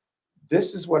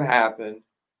 this is what happened.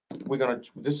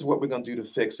 This is what we're gonna do to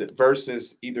fix it,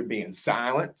 versus either being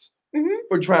silent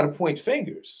or trying to point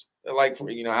fingers. like for,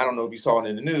 I don't know if you saw it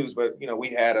in the news, but we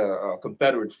had a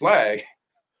Confederate flag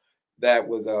that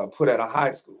was put at a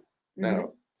high school.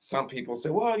 Now, some people say,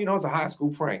 well, it's a high school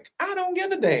prank. I don't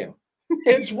give a damn.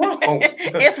 It's wrong.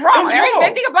 It's wrong.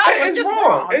 Everything about it was just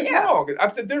wrong. It's wrong. I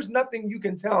said, there's nothing you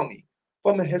can tell me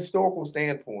from a historical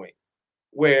standpoint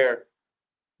where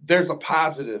there's a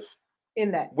positive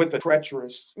in that with the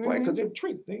treacherous flag, because they're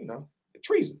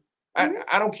treason.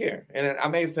 I don't care, and I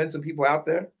may offend some people out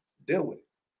there. Deal with it.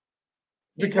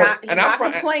 He's not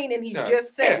complaining. He's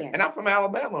just saying. Yeah, and I'm from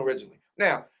Alabama originally.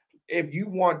 Now, if you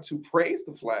want to praise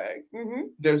the flag,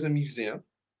 there's a museum,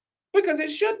 because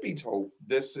it should be told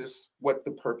this is what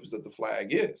the purpose of the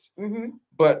flag is.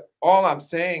 But all I'm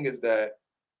saying is that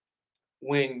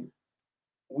when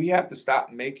we have to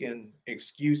stop making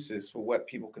excuses for what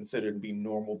people consider to be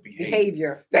normal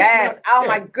behavior. Yes.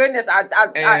 My goodness.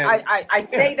 I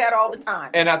say that all the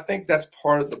time. And I think that's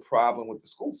part of the problem with the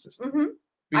school system.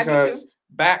 Because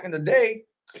back in the day,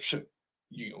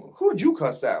 who did you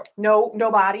cuss out? No,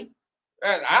 nobody.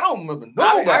 And I don't remember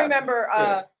nobody. I remember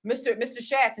Mr.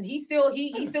 Schatz, and he's still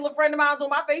a friend of mine on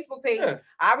my Facebook page.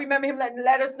 I remember him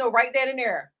let us know right then and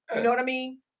there. You know what I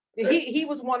mean? He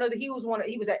was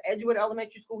at Edgewood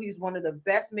Elementary School. He was one of the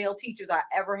best male teachers I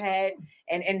ever had,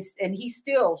 and he's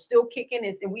still kicking,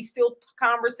 and we still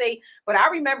conversate. But I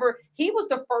remember he was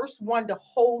the first one to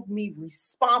hold me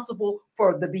responsible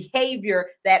for the behavior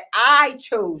that I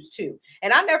chose to.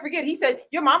 And I never forget, he said,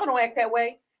 "Your mama don't act that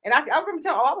way." And I remember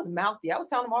telling, I was mouthy. I was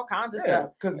telling him all kinds of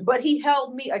stuff. But he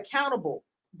held me accountable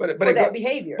for that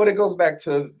behavior. But it goes back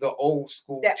to the old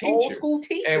school teacher. Old school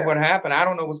teacher. And what happened, I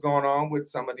don't know what's going on with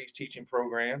some of these teaching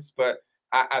programs, but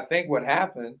I think what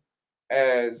happened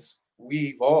as we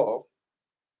evolved,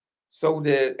 so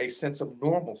did a sense of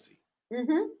normalcy.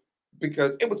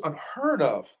 Because it was unheard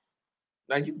of.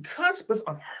 Now, it was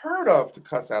unheard of to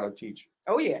cuss out a teacher.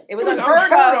 Oh yeah, it was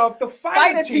unheard of to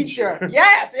fight a teacher.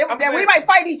 Yes, we might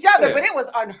fight each other, but it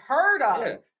was unheard of.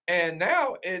 Yeah. And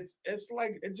now it's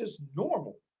like it's just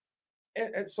normal.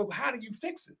 And so how do you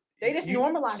fix it? They just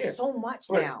normalize so much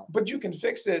now. But you can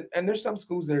fix it, and there's some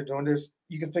schools that are doing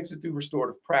you can fix it through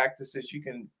restorative practices. You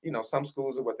can, some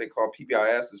schools are what they call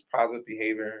PBIS, is positive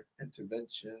behavior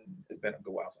intervention. It's been a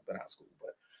good while since I've been out of school,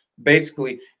 but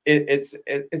basically it's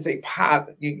a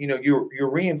you're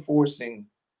reinforcing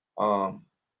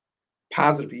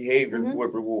positive behavior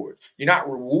with reward. You're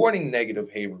not rewarding negative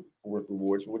behavior with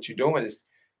rewards, but what you're doing is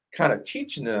kind of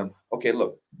teaching them, okay,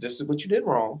 look, this is what you did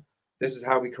wrong. This is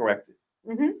how we correct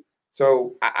it.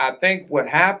 So I think what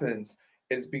happens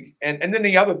is, and then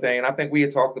the other thing, and I think we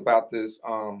had talked about this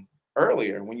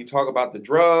earlier, when you talk about the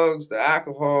drugs, the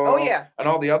alcohol, and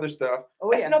all the other stuff,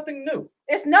 that's nothing new.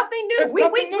 It's nothing new. We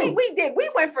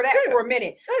went for that for a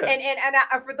minute. And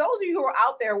for those of you who are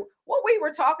out there, what we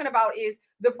were talking about is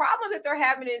the problem that they're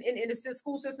having in the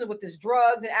school system with this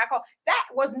drugs and alcohol. That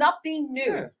was nothing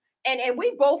new. And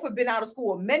we both have been out of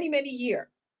school many, many years.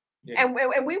 And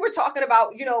we were talking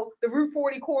about, the Route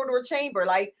 40 corridor chamber.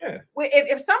 Like,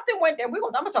 if something went there, I'm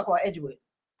going to talk about Edgewood.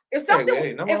 If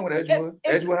something, nothing wrong with Edgewood.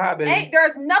 Edgewood High, baby.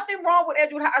 There's nothing wrong with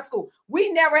Edgewood High School.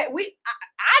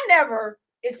 I never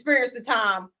experienced the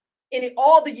time in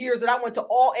all the years that I went to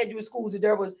all Edgewood schools that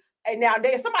there was. And now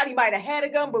somebody might have had a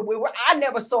gun, but I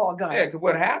never saw a gun. Yeah, because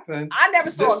what happened? I never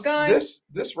saw a gun.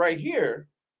 This right here.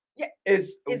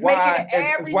 It's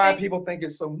why people think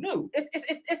it's so new.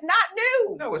 It's not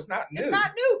new. No, it's not new. It's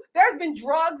not new. There's been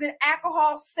drugs and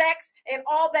alcohol, sex, and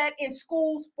all that in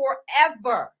schools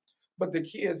forever. But the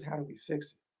kids, how do we fix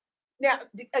it? Now,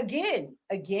 again.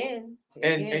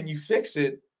 And you fix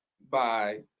it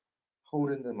by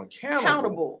holding them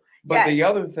accountable. But the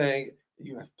other thing,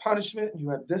 you have punishment, you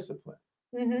have discipline.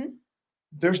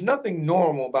 There's nothing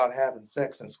normal about having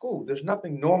sex in school. There's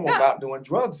nothing normal about doing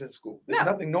drugs in school. There's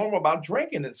nothing normal about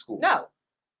drinking in school. No,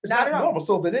 it's not normal.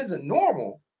 So if it isn't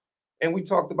normal, and we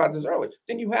talked about this earlier,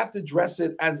 then you have to address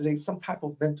it as some type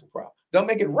of mental problem. Don't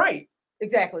make it right.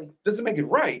 Exactly. Doesn't make it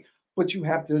right, but you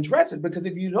have to address it, because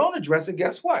if you don't address it,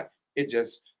 guess what?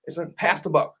 It's a pass the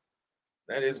buck.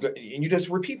 That is good. And you just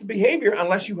repeat the behavior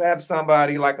unless you have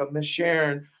somebody like a Miss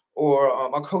Sharon or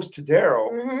a Coach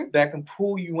Tadero that can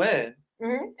pull you in.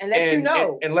 And let you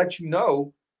know. And let you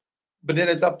know. But then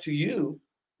it's up to you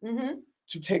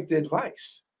to take the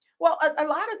advice. Well, a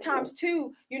lot of times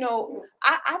too,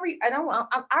 I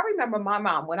remember my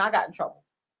mom when I got in trouble.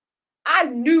 I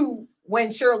knew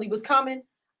when Shirley was coming.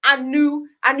 I knew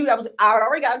I had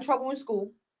already got in trouble in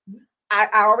school. I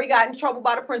already got in trouble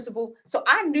by the principal. So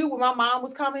I knew when my mom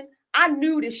was coming, I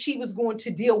knew that she was going to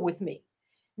deal with me.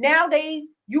 Nowadays,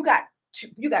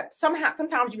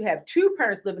 sometimes you have two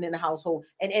parents living in the household,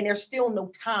 and there's still no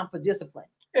time for discipline.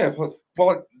 Yeah,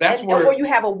 well, that's where, or you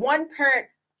have a one-parent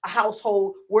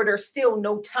household where there's still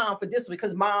no time for discipline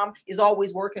because mom is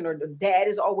always working or the dad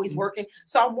is always working.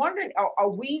 So I'm wondering, are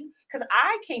we? Because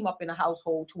I came up in a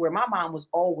household to where my mom was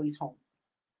always home.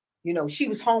 You know, she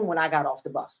was home when I got off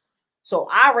the bus. So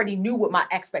I already knew what my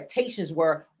expectations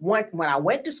were when I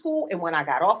went to school and when I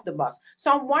got off the bus.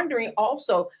 So I'm wondering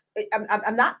also,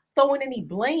 I'm not throwing any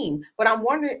blame, but I'm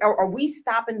wondering, are we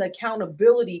stopping the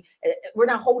accountability? We're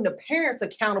not holding the parents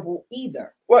accountable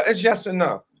either. Well, it's yes and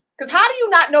no. Because how do you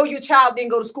not know your child didn't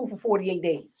go to school for 48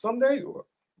 days? Someday,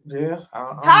 yeah.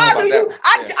 How do you?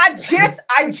 I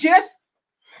just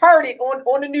heard it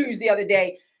on the news the other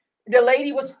day. The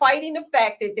lady was fighting the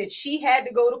fact that she had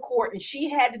to go to court and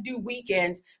she had to do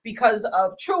weekends because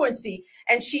of truancy.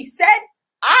 And she said,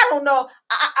 I don't know.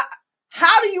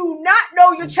 How do you not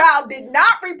know your child did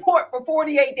not report for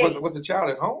 48 days? Was the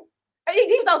child at home? He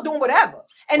was out doing whatever.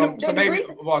 And so maybe,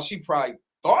 well, she probably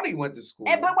thought he went to school.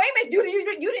 But wait a minute, you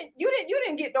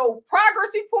didn't get no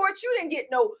progress reports. You didn't get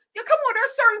no. Come on,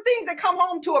 there's certain things that come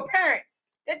home to a parent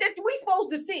that we supposed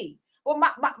to see. Well,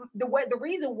 the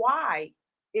reason why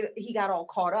he got all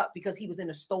caught up because he was in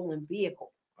a stolen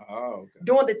vehicle. Oh, okay.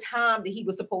 During the time that he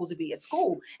was supposed to be at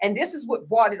school. And this is what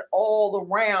brought it all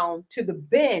around to the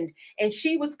bend. And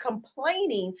she was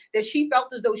complaining that she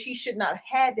felt as though she should not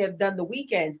had to have done the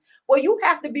weekends. Well, you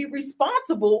have to be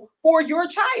responsible for your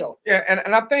child. Yeah,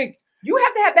 and I think you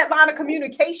have to have that line of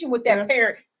communication with that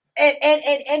parent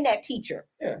and that teacher.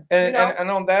 Yeah, and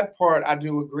on that part, I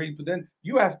do agree. But then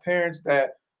you have parents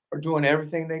that are doing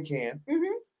everything they can.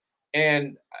 Mm-hmm.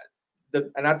 And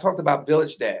I talked about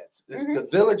village dads. It's the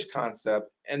village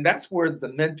concept, and that's where the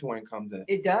mentoring comes in.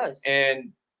 It does.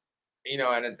 And you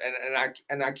know,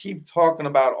 and I keep talking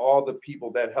about all the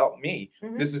people that helped me.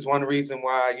 This is one reason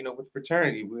why, you know, with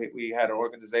fraternity, we had an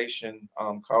organization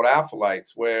called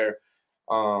Alphalites, where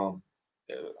a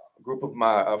group of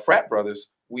my frat brothers,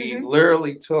 we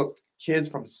literally took kids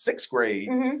from 6th grade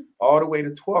all the way to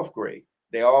 12th grade.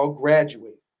 They all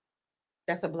graduated.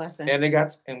 That's a blessing. And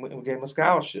we gave them a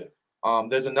scholarship.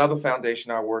 There's another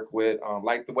foundation I work with,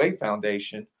 like the Way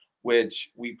Foundation,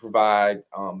 which we provide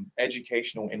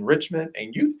educational enrichment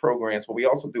and youth programs, but we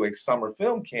also do a summer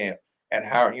film camp at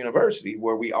Howard University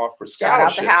where we offer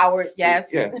scholarships. Shout out to Howard,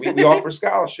 yes. We offer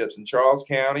scholarships in Charles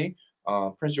County,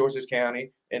 Prince George's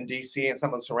County, and DC, and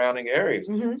some of the surrounding areas.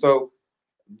 So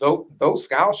those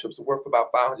scholarships are worth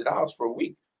about $500 for a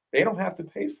week. They don't have to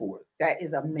pay for it. That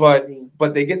is amazing.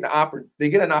 But they get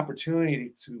an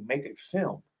opportunity to make a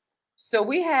film. So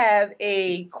we have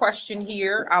a question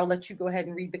here. I'll let you go ahead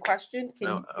and read the question. He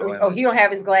don't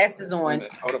have his glasses on.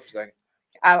 Hold up for a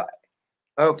second.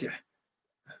 Okay.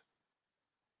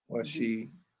 Was she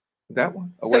that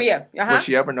one? Was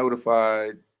she ever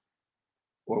notified,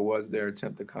 or was there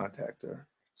attempt to contact her?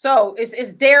 So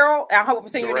it's Daryl. I hope I'm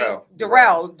saying your name.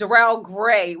 Darrell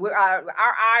Gray.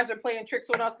 Our eyes are playing tricks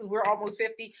on us because we're almost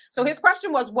 50. So his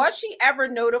question was she ever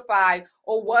notified,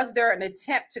 or was there an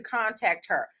attempt to contact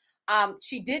her?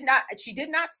 She did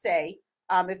not say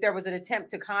if there was an attempt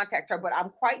to contact her, but I'm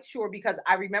quite sure because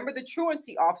I remember the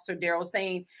truancy officer Darrell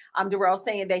saying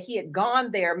that he had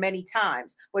gone there many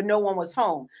times, but no one was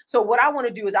home. So what I want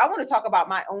to do is I want to talk about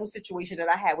my own situation that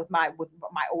I had with my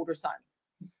older son.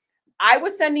 I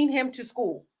was sending him to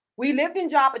school. We lived in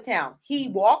Joppatown. He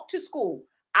walked to school.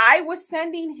 I was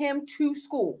sending him to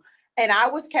school, and I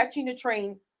was catching the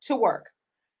train to work.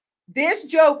 This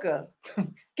joker,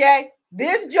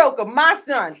 my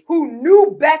son, who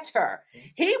knew better,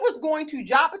 he was going to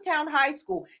Joppatown High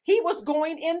School. He was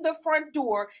going in the front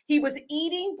door. He was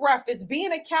eating breakfast,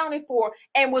 being accounted for,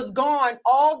 and was gone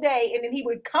all day. And then he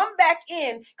would come back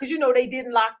in because, you know, they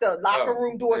didn't lock the locker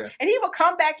room doors. Yeah. And he would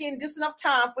come back in just enough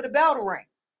time for the bell to ring.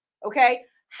 Okay.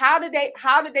 How did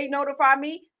they notify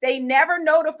me? They never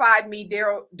notified me,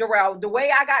 Darrell. The way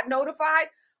I got notified,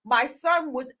 my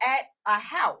son was at a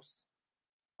house.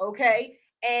 Okay.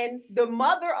 And the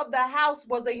mother of the house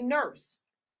was a nurse.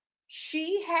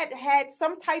 She had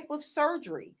some type of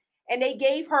surgery, and they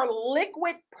gave her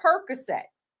liquid Percocet.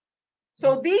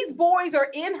 So these boys are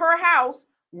in her house,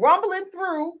 rumbling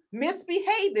through,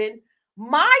 misbehaving.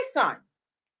 My son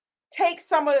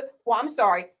takes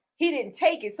he didn't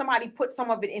take it. Somebody put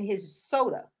some of it in his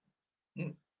soda.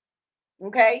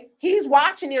 Okay. He's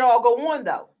watching it all go on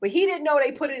though, but he didn't know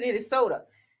they put it in his soda.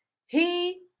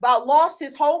 He about lost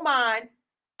his whole mind.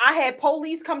 I had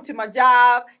police come to my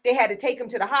job. They had to take him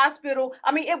to the hospital.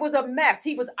 I mean, it was a mess.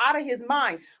 He was out of his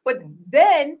mind. But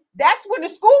then that's when the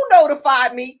school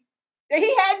notified me that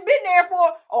he hadn't been there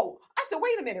I said,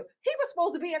 wait a minute. He was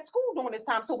supposed to be at school during this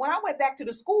time. So when I went back to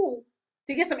the school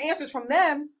to get some answers from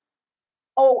them,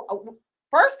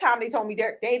 First time they told me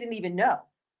they didn't even know.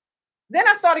 Then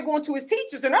I started going to his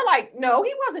teachers, and they're like, "No,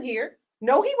 he wasn't here.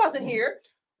 No, he wasn't here."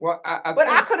 Well, but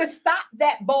I could have stopped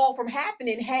that ball from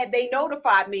happening had they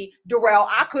notified me, Darrell.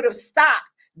 I could have stopped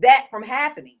that from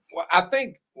happening. Well, I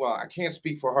think. Well, I can't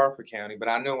speak for Harford County, but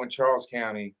I know in Charles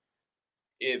County,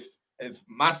 if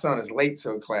my son is late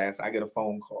to a class, I get a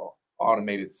phone call,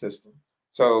 automated system.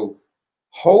 So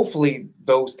hopefully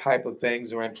those type of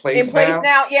things are in place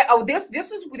now. Yeah. Oh, this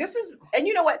is, and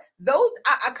you know what? Those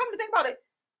I come to think about it.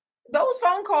 Those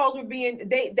phone calls were being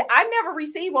I never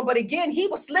received one, but again, he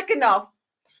was slick enough.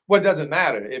 Well, it doesn't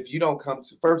matter if you don't come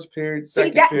to first period,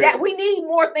 second period. That we need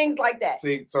more things like that.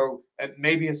 See, so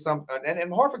maybe it's something,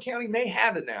 and Harford County may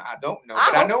have it now. I don't know,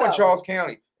 but I know in Charles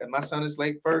County that my son is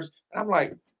late first, and I'm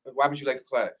like, why was you late to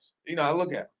class? You know, I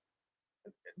look at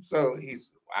him. So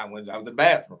I was in the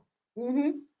bathroom.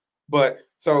 But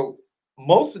so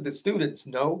most of the students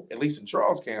know, at least in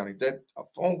Charles County, that a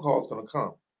phone call is going to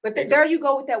come. But there you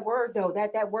go with that word, though.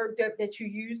 That word that you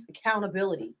use,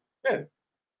 accountability. Yeah.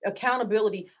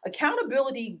 Accountability.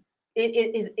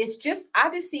 It's just, I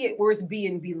just see it where it's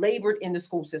being belabored in the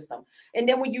school system. And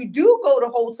then when you do go to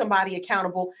hold somebody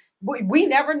accountable, we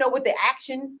never know what the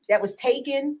action that was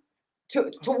taken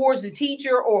towards the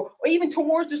teacher or even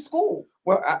towards the school.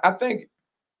 Well, I think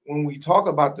when we talk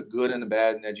about the good and the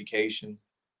bad in education,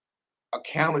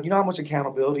 you know how much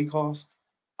accountability costs?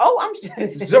 Oh, I'm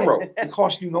zero. It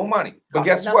costs you no money. But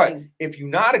guess what? If you're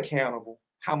not accountable,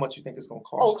 how much you think it's going to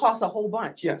cost? Oh, it costs a whole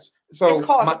bunch. Yes. So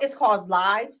it's caused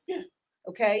lives. Yeah.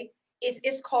 Okay.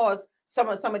 It's caused some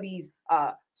of these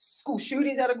school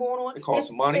shootings that are going on. It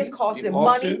costs money. It's costing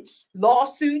money.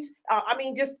 Lawsuits. I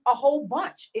mean, just a whole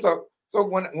bunch. So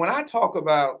when I talk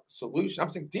about solutions, I'm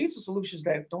saying these are solutions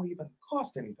that don't even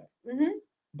cost anything.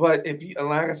 But if you,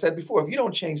 like I said before, if you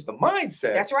don't change the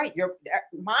mindset, that's right. Your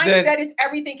mindset is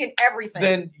everything and everything.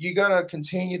 Then you're gonna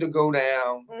continue to go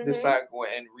down this cycle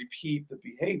and repeat the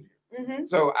behavior.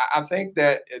 So I think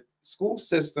that school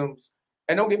systems,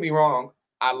 and don't get me wrong,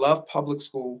 I love public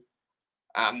school.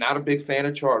 I'm not a big fan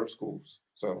of charter schools.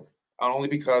 So only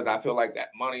because I feel like that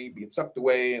money being sucked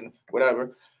away and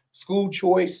whatever. School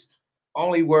choice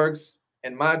only works,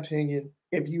 in my opinion,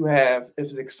 if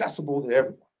it's accessible to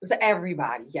everyone. To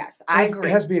everybody, yes, I agree.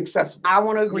 It has to be accessible. I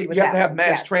want to agree with that. You have to have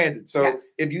mass transit. So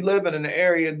if you live in an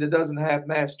area that doesn't have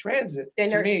mass transit, then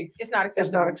to me, it's not accessible.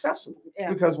 It's not accessible.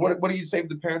 Yeah. Because what do you say to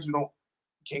the parents who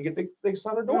can't get their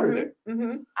son or daughter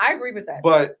there? I agree with that.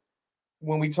 But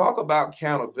when we talk about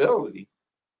accountability,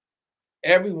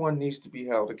 everyone needs to be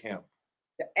held accountable.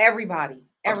 Everybody.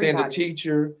 I'm saying the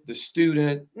teacher, the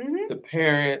student, the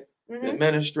parent, the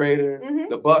administrator,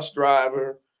 the bus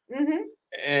driver,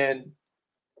 and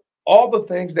all the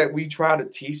things that we try to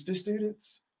teach the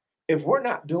students, if we're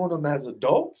not doing them as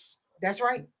adults, that's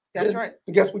right. That's right.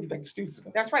 Guess what you think the students are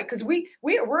going to do? That's right, because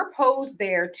we're posed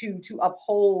there to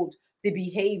uphold the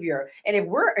behavior, and if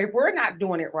we're not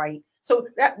doing it right, so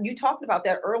that you talked about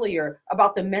that earlier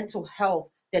about the mental health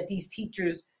that these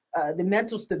teachers, the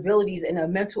mental stabilities and the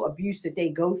mental abuse that they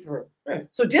go through. Right.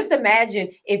 So just imagine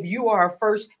if you are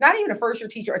not even a first year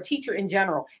teacher, a teacher in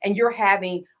general, and you're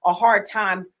having a hard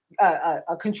time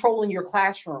controlling your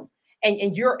classroom,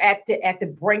 and you're at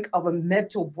the brink of a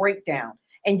mental breakdown,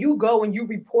 and you go and you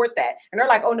report that, and they're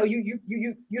like, "Oh no, you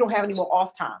don't have any more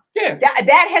off time." Yeah,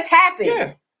 that has happened.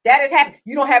 Yeah, that has happened.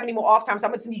 You don't have any more off time, so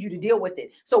I'm just need you to deal with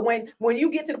it. So when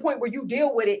you get to the point where you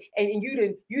deal with it, and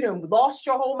you done lost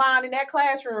your whole mind in that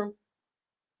classroom.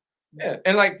 Yeah,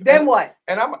 and then what?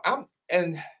 And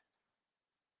and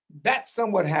that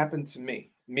somewhat happened to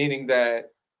me, meaning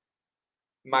that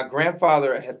my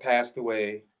grandfather had passed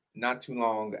away not too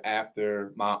long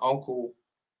after my uncle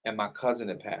and my cousin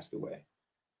had passed away.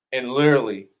 And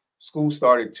literally, school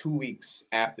started 2 weeks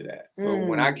after that. So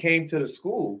when I came to the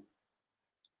school,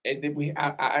 I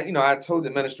told the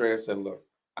administrator, I said, look,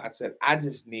 I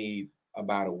just need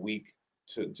about a week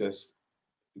to just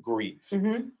grieve.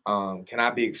 Can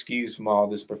I be excused from all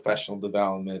this professional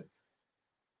development?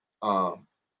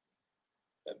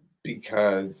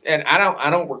 Because, and I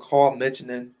don't recall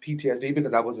mentioning PTSD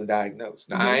because I wasn't diagnosed.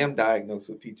 Now I am diagnosed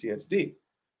with PTSD.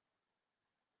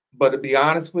 But to be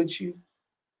honest with you,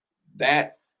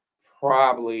 that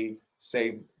probably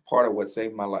part of what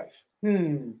saved my life.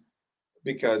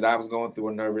 Because I was going through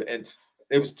and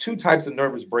it was 2 types of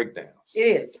nervous breakdowns.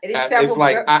 It is several. It's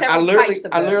like I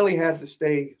literally had to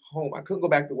stay home. I couldn't go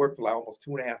back to work for like almost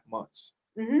 2.5 months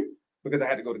because I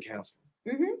had to go to counseling.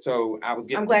 So I was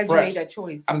getting. I'm glad depressed. you made that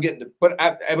choice. I was getting, but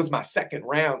it was my second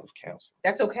round of counseling.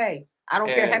 That's okay. I don't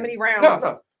care how many rounds.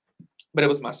 No, but it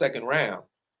was my second round,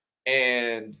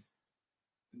 and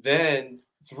then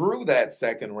through that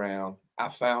second round, I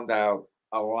found out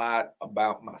a lot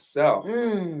about myself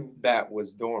that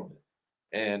was dormant.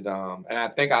 And I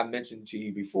think I mentioned to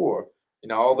you before,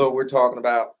 although we're talking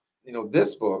about,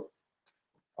 this book,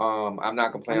 I'm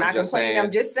not complaining.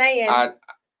 I'm just saying.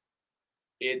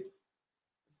 It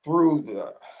through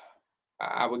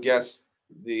I would guess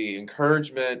the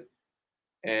encouragement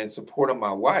and support of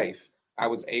my wife, I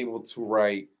was able to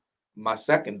write my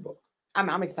second book.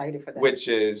 I'm excited for that. Which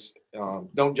is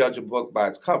Don't Judge a Book by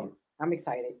Its Cover. I'm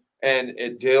excited. And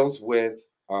it deals with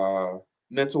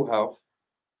mental health.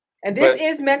 And this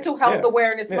is Mental Health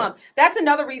Awareness Month. That's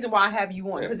another reason why I have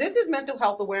you on, because this is Mental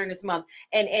Health Awareness Month.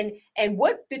 And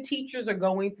what the teachers are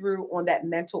going through on that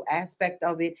mental aspect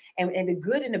of it, and the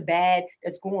good and the bad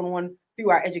that's going on through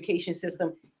our education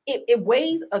system, it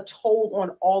weighs a toll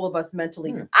on all of us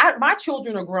mentally. My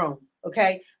children are grown.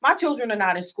 Okay, my children are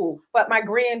not in school, but my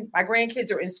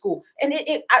grandkids are in school, and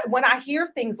when I hear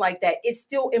things like that, it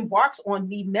still embarks on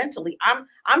me mentally.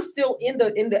 I'm still in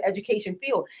the education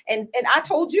field, and I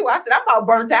told you, I said I'm about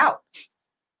burnt out.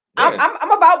 Yeah.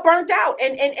 I'm about burnt out,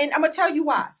 and I'm gonna tell you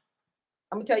why.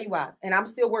 And I'm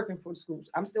still working for schools.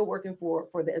 I'm still working for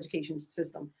the education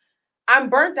system. I'm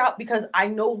burnt out because I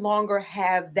no longer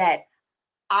have that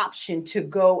option to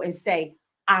go and say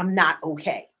I'm not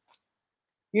okay.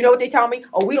 You know what they tell me?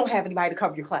 Oh, we don't have anybody to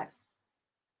cover your class.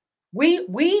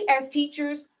 We as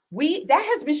teachers, that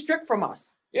has been stripped from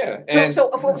us. Yeah. So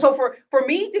for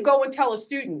me to go and tell a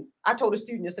student, I told a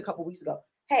student this a couple of weeks ago.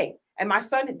 Hey, and my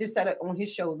son just said it on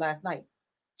his show last night.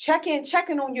 Checking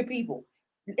on your people.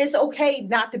 It's okay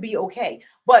not to be okay.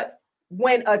 But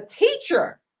when a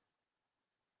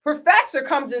professor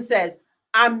comes and says,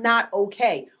 I'm not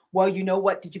okay. Well, you know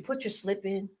what? Did you put your slip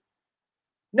in?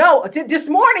 No, this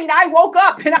morning I woke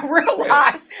up and I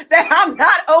realized that I'm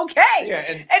not okay. Yeah,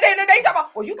 and then they talk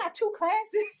about, well, you got 2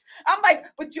 classes. I'm like,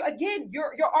 but you're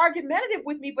argumentative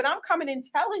with me, but I'm coming and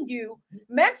telling you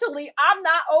mentally I'm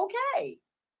not okay.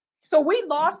 So we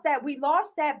lost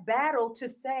that battle to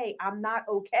say I'm not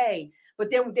okay.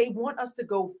 But then they want us to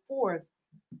go forth.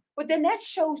 But then that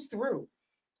shows through.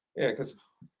 Yeah, because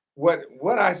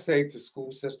what I say to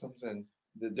school systems, and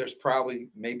there's probably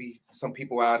maybe some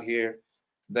people out here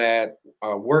that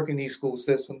work in these school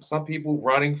systems, some people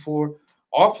running for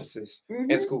offices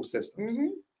in school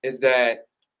systems, is that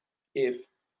if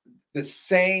the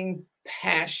same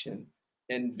passion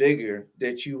and vigor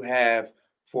that you have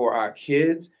for our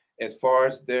kids as far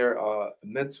as their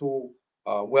mental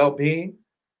well-being,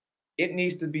 it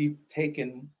needs to be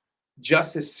taken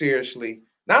just as seriously,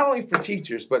 not only for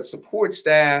teachers, but support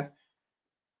staff.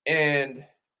 And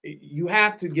you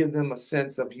have to give them a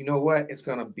sense of, you know what, it's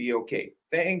going to be okay.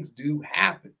 Things do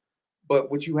happen.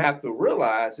 But what you have to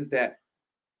realize is that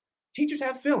teachers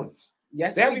have feelings.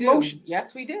 Yes, they have emotions.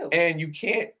 Yes, we do. And you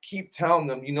can't keep telling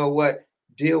them, you know what,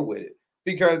 deal with it.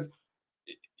 Because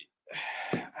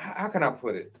how can I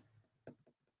put it?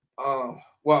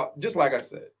 Well, just like I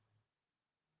said,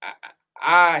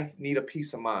 I need a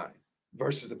peace of mind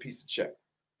versus a piece of check.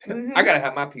 I got to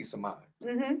have my peace of mind.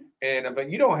 And if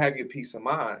you don't have your peace of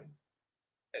mind,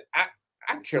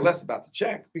 I care less about the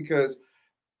check, because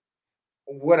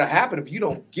what'll happen if you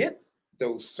don't get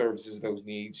those services, those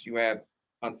needs,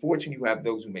 unfortunately, you have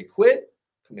those who may quit,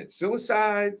 commit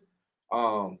suicide,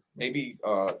 maybe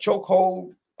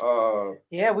chokehold.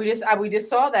 Yeah, we just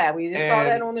saw that. We just saw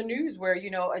that on the news where,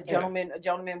 a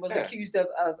gentleman was accused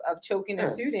of choking a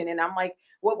student. And I'm like,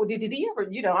 what did he ever,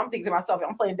 I'm thinking to myself,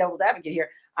 I'm playing devil's advocate here.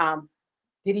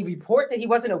 Did he report that he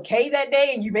wasn't okay that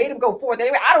day and you made him go forth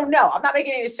anyway? I don't know. I'm not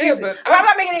making any excuses. I'm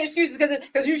not making any excuses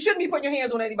because you shouldn't be putting your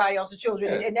hands on anybody else's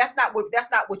children, and that's not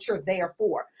what you're there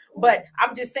for. But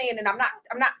I'm just saying, and I'm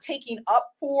not taking up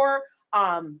for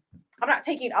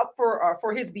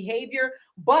his behavior.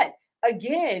 But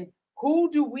again,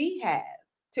 who do we have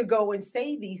to go and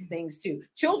say these things to?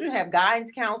 Children have guidance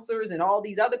counselors and all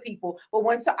these other people. But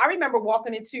I remember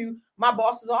walking into my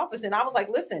boss's office and I was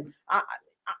like, listen,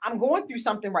 I'm going through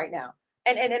something right now.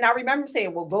 And I remember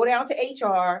saying, well, go down to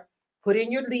HR, put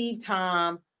in your leave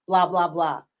time, blah, blah,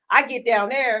 blah. I get down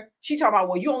there. She talking about,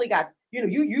 well, you only got, you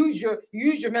use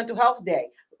your mental health day.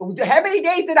 How many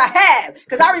days did I have?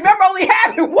 Because I remember only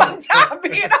having one time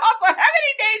being also. How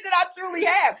many days did I truly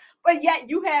have? But yet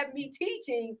you have me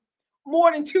teaching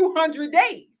more than 200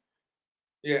 days.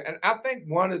 Yeah. And I think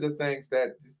one of the things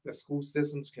that the school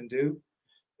systems can do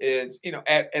is,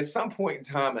 at some point in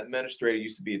time, an administrator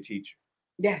used to be a teacher.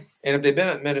 Yes. And if they've been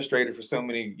an administrator for so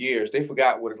many years, they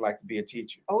forgot what it's like to be a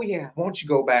teacher. Oh, yeah. Won't you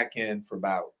go back in for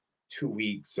about 2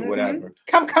 weeks or whatever?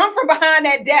 Come from behind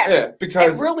that desk.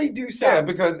 Because and really do something. Yeah,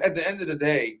 because at the end of the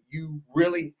day, you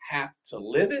really have to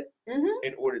live it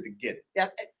in order to get it. Yeah.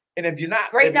 And if you're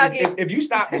not, great nugget. If you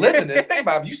stop living it, think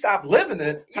about it, if you stop living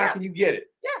it, how can you get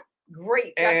it? Yeah,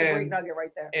 great. That's a great nugget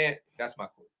right there. And that's my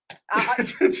quote.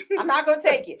 I'm not gonna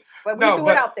take it, but we threw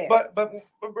it out there. But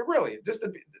really, just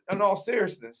in all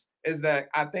seriousness, is that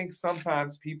I think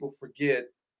sometimes people forget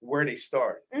where they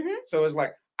started. So it's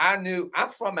like I'm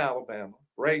from Alabama,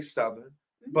 raised Southern,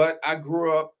 but I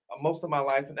grew up most of my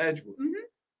life in Edgewood.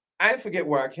 I didn't forget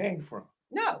where I came from.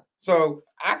 No. So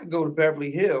I could go to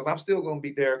Beverly Hills. I'm still going to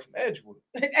be Derrick from Edgewood.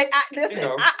 Listen,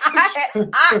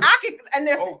 I can, and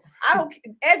listen, I don't.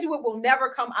 Edgewood will never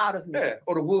come out of me. Yeah,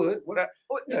 or the Wood,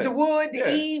 the Wood,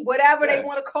 the E, whatever they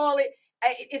want to call it.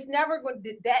 It's never going.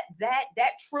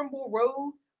 That Trimble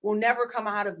Road will never come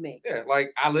out of me. Yeah,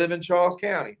 like I live in Charles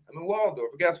County. I'm in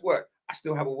Waldorf. But guess what? I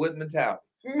still have a Wood mentality.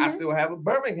 I still have a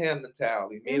Birmingham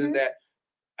mentality, meaning that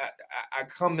I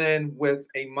come in with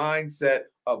a mindset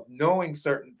of knowing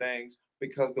certain things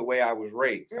because the way I was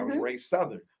raised. I was raised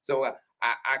Southern. So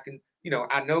I can,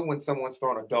 I know when someone's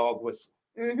throwing a dog whistle.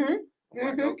 I'm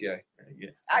like, okay.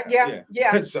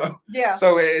 Yeah. So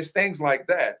it's things like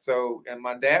that. So, and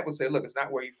my dad would say, look, it's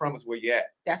not where you're from, it's where you're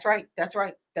at. That's right.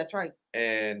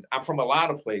 And I'm from a lot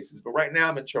of places, but right now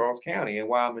I'm in Charles County. And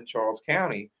while I'm in Charles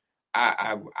County,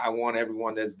 I want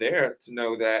everyone that's there to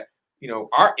know that,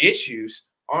 our issues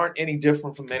aren't any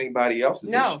different from anybody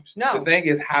else's issues. No. The thing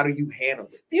is, how do you handle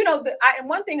it?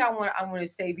 One thing I want to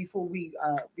say before we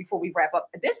wrap up,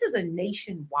 this is a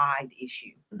nationwide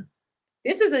issue.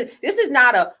 This is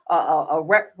not a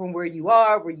rep from where you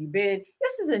are, where you've been.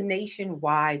 This is a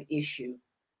nationwide issue.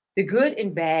 The good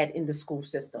and bad in the school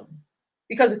system,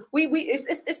 because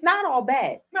it's not all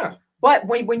bad. No. But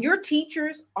when your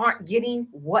teachers aren't getting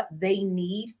what they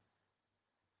need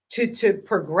to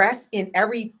progress in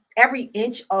every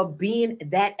inch of being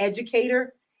that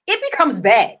educator, it becomes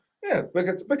bad. Yeah,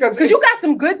 because you got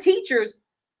some good teachers.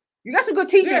 You got some good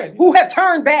teachers who have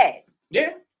turned bad.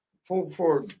 Yeah,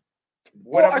 for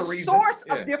whatever a reason. Source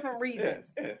of different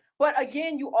reasons. Yeah. But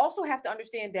again, you also have to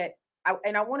understand that,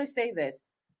 and I want to say this.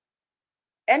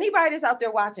 Anybody that's out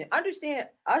there watching, understand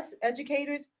us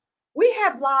educators, we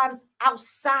have lives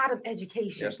outside of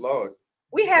education. Yes, Lord.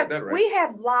 We have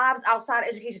lives outside of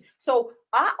education. So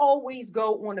I always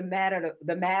go on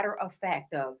the matter of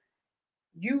fact of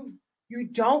you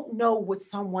don't know what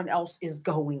someone else is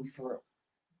going through.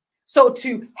 So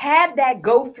to have that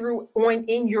go through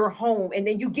in your home, and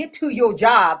then you get to your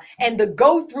job and the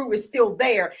go through is still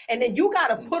there, and then you got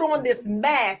to put on this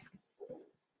mask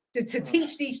to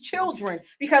teach these children,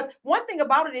 because one thing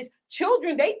about it is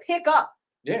children, they pick up.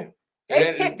 Yeah.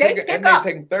 They pick up.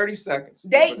 They take 30 seconds.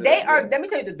 They are. Let me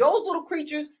tell you, those little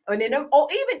creatures, and then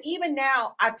even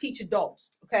now, I teach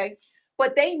adults. Okay,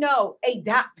 but they know, hey,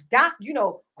 doc, wait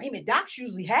a minute, doc's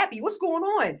usually happy. What's going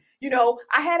on?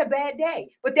 I had a bad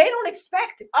day, but they don't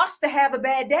expect us to have a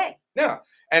bad day. Yeah,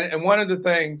 and one of the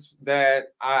things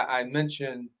that I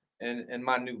mentioned in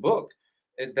my new book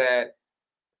is that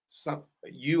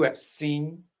you have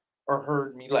seen or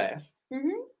heard me laugh.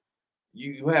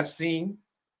 You have seen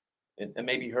and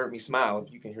maybe heard me smile,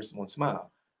 if you can hear someone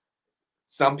smile.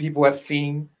 Some people have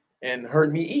seen and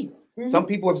heard me eat. Some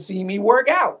people have seen me work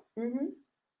out.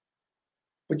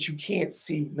 But you can't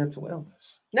see mental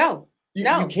illness. No. You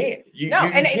can't.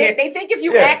 They think if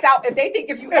you act out,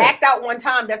 act out one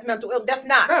time, that's mental illness. That's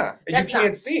not. You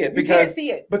can't see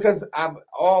it because I'm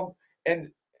all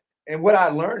and what I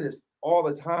learned is all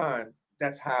the time.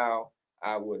 That's how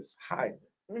I was hiding.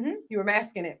 You were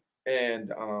masking it.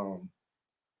 And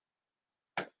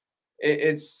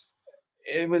it's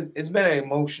been an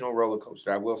emotional roller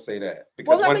coaster. I will say that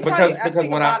because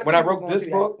when I wrote this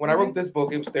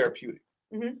book, it was therapeutic.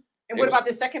 And what about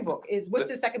the second book? What's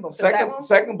the second book?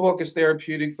 Second book is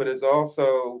therapeutic, but it's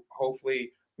also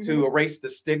hopefully to erase the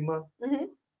stigma,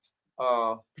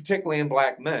 particularly in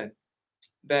Black men.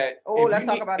 That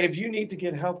if you need to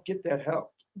get help, get that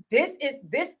help. This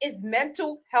is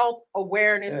Mental Health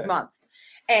Awareness Month,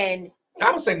 and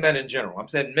I would say men in general. I'm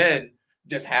saying men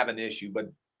just have an issue,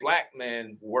 but Black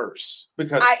men worse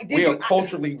because we are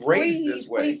culturally raised this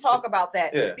way. Please talk about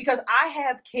that because I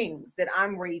have kings that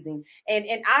I'm raising, and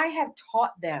I have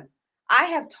taught them.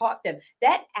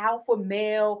 That alpha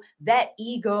male, that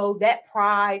ego, that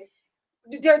pride.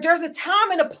 There's a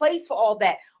time and a place for all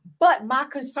that. But my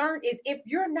concern is if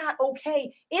you're not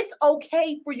okay, it's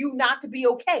okay for you not to be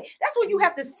okay. That's when you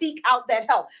have to seek out that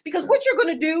help. Because what you're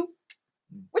going to do,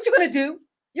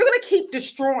 you're going to keep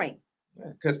destroying.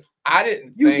 Because I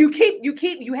didn't.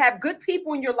 You have good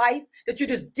people in your life that you're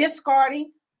just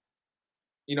discarding.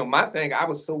 My thing, I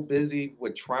was so busy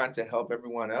with trying to help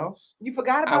everyone else. You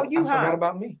forgot about you, I forgot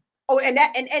about me. Oh, and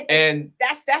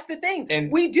that's the thing.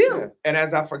 And we do. Yeah. And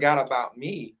as I forgot about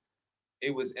me,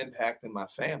 it was impacting my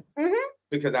family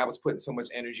because I was putting so much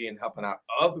energy in helping out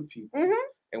other people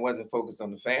and wasn't focused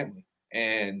on the family.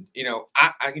 And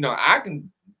I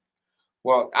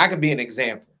can be an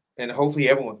example, and hopefully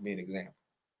everyone can be an example.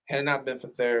 Had it not been for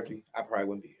therapy, I probably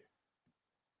wouldn't be here.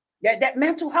 That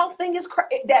mental health thing is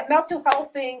that mental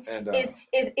health thing is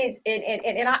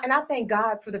and I thank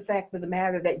God for the fact of the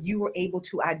matter that you were able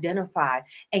to identify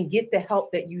and get the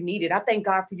help that you needed. I thank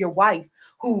God for your wife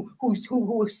who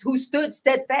stood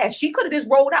steadfast. She could have just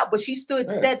rolled out, but she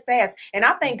stood steadfast. And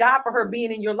I thank God for her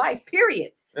being in your life.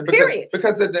 Period.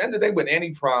 Because at the end of the day, with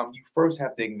any problem, you first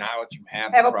have to acknowledge you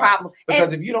have a problem.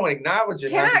 Because if you don't acknowledge it,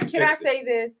 can I say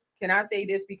this? Can I say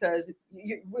this? Because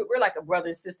we're like a brother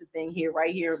and sister thing here,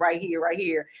 right here.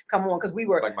 Come on, because we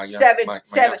were like seven.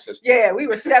 Yeah, we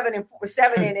were 7 and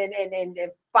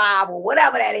 5 or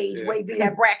whatever that age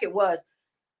that bracket was.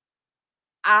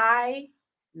 I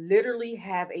literally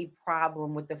have a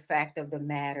problem with the fact of the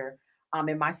matter.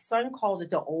 And my son calls it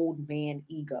the old man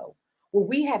ego. Well,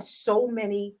 we have so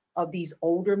many of these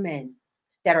older men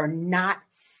that are not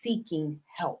seeking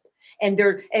help. And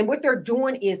what they're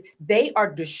doing is they are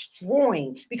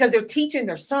destroying because they're teaching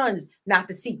their sons not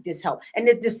to seek this help. And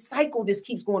this cycle just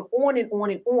keeps going on and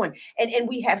on and on. And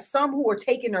we have some who are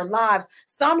taking their lives,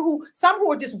 some who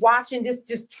are just watching this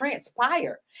just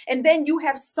transpire. And then you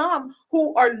have some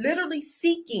who are literally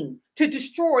seeking to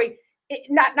destroy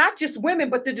not just women,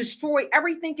 but to destroy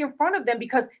everything in front of them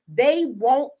because they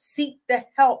won't seek the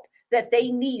help that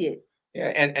they needed. Yeah,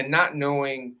 and not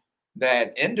knowing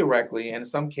that indirectly, and in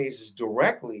some cases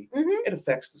directly, it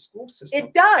affects the school system.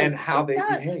 It does. And how they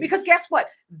behave. Because guess what?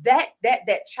 That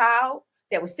child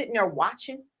that was sitting there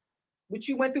watching what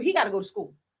you went through, he got to go to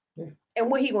school. Yeah.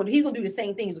 And what he going to do? He's going to do the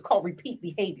same thing. It's called repeat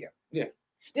behavior. Yeah.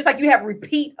 Just like you have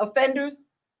repeat offenders,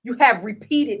 you have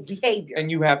repeated behavior. And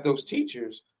you have those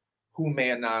teachers who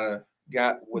may not have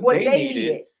got what they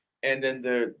needed, and then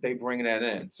they bring that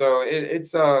in. So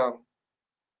it's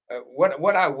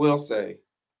what I will say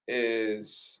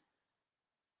is,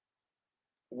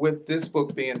 with this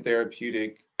book being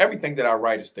therapeutic, everything that I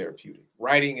write is therapeutic.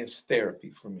 Writing is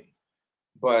therapy for me,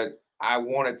 but I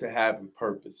wanted to have a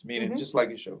purpose, meaning just like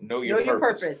your show, know your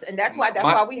purpose. And that's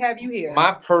why we have you here.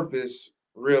 My purpose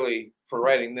really for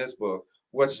writing this book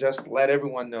was just let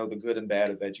everyone know the good and bad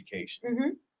of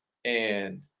education.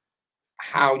 And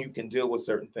how you can deal with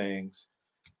certain things.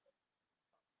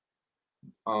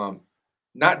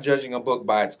 Not judging a book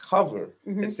by its cover.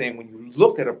 It's saying when you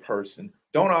look at a person,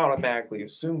 don't automatically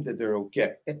assume that they're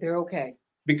okay.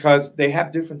 Because they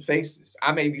have different faces.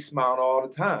 I may be smiling all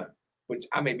the time, but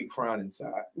I may be crying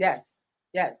inside. Yes.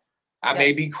 I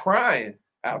may be crying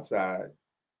outside,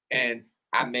 and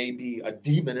I may be a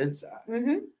demon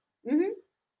inside.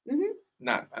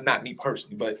 Not me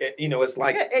personally, but it's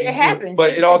like it happens.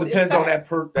 But it all depends on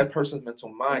that person's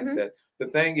mental mindset. The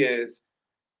thing is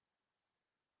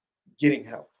getting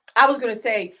help. I was going to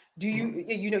say, do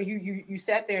you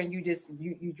sat there and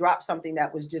you dropped something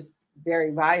that was just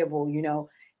very valuable.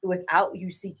 Without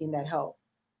you seeking that help,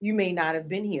 you may not have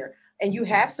been here. And you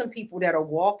have some people that are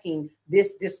walking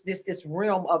this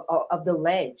realm of the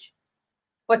ledge,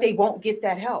 but they won't get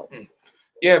that help.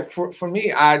 Yeah, for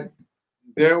me,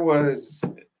 they'd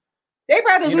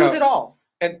rather lose it all.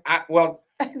 And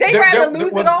they'd rather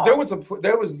lose it all.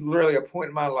 There was literally a point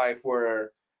in my life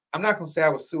where I'm not going to say I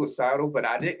was suicidal, but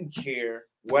I didn't care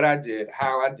what I did,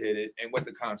 how I did it, and what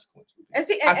the consequences would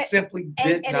be. I simply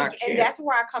did not care. And that's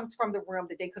where I come from, the realm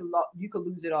that you could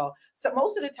lose it all. So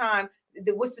most of the time,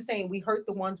 what's the saying? We hurt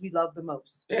the ones we love the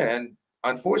most. Yeah, and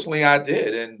unfortunately, I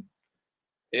did, and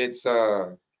it's I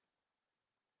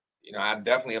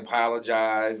definitely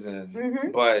apologize,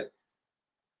 but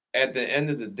at the end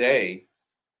of the day,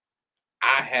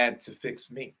 I had to fix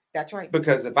me. That's right.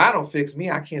 Because if I don't fix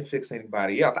me, I can't fix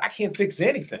anybody else. I can't fix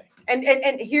anything.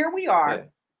 And here we are. Yeah.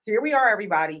 Here we are,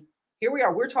 everybody. Here we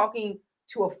are. We're talking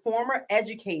to a former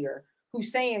educator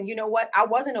who's saying, you know what? I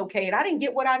wasn't okay, and I didn't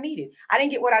get what I needed.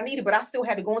 But I still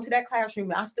had to go into that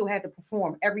classroom, and I still had to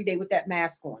perform every day with that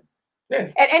mask on. Yeah.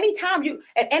 At any time you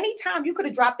could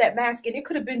have dropped that mask, and it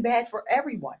could have been bad for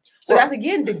everyone. So that's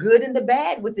again the good and the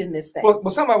bad within this thing. Well,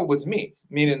 some of it was me,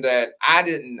 meaning that I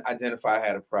didn't identify I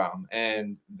had a problem,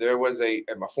 and there was a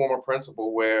former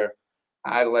principal where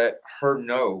I let her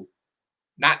know,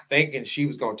 not thinking she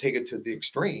was going to take it to the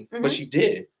extreme, but she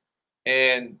did,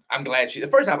 and I'm glad she.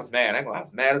 At first, I was mad. I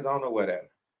was mad as I don't know whatever,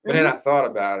 but then I thought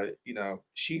about it.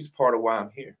 She's part of why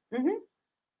I'm here.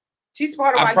 She's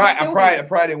part of I probably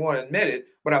didn't want to admit it,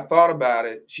 but I thought about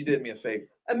it. She did me a favor.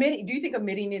 Do you think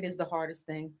admitting it is the hardest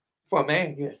thing? For a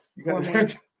man, yeah, you For a got man.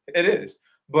 to. It is,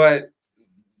 but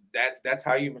that's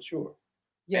how you mature.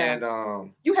 Yeah.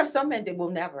 And You have some men that will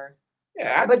never.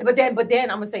 yeah, But then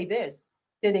I'm gonna say this.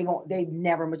 Then they won't. They've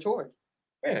never matured.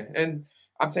 yeah, and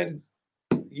I'm saying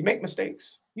you make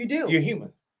mistakes. You do. You're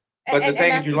human, but the And thing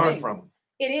is, that's you the learn thing. from them.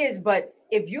 It is, but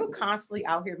if you're constantly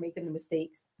out here making the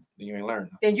mistakes, Then you ain't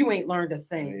learned. then you ain't learned a Yeah,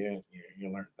 thing.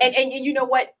 you learn. And you know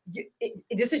what?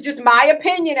 This is just my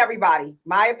opinion, everybody.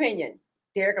 My opinion.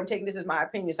 Derrick, I'm taking this as my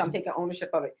opinion, so I'm taking ownership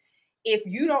of it. If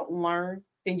you don't learn,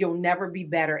 then you'll never be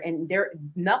better. And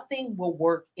nothing will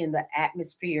work in the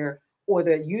atmosphere or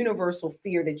the universal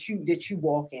fear that you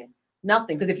walk in.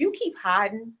 Nothing. Because if you keep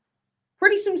hiding,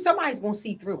 pretty soon somebody's gonna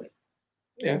see through it.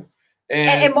 Yeah.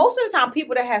 And most of the time,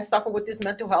 people that have suffered with this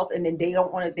mental health and then they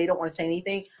don't want to say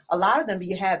anything. A lot of them,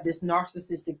 you have this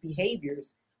narcissistic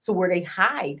behaviors, so where they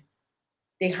hide,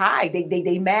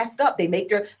 they mask up, they make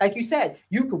their, like you said,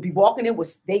 you could be walking in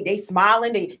with they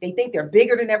smiling, they think they're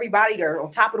bigger than everybody, they're on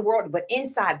top of the world, but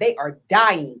inside they are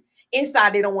dying.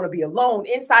 Inside they don't want to be alone.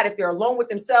 Inside, if they're alone with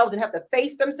themselves and have to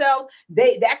face themselves,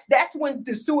 that's when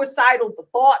the suicidal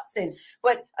thoughts. And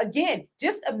but again,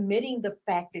 just admitting the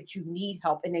fact that you need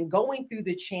help and then going through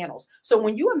the channels. So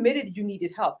when you admitted you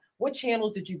needed help, what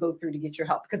channels did you go through to get your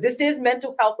help? Because this is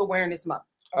Mental Health Awareness Month.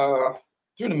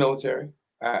 Through the military.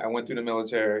 I went through the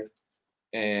military,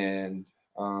 and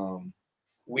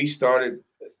we started.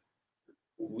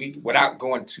 Without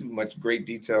going too much great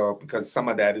detail, because some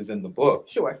of that is in the book.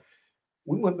 Sure.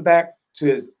 We went back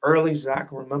to as early as I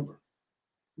can remember.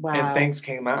 Wow. And things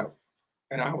came out.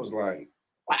 And I was like,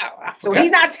 wow. I so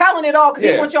he's not telling it all because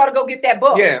he wants y'all to go get that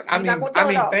book. Yeah. I mean,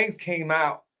 things came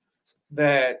out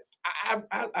that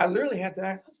I literally had to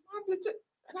ask,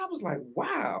 and I was like,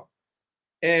 wow.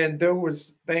 And there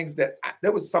was things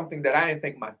there was something that I didn't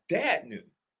think my dad knew.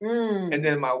 And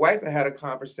then my wife had a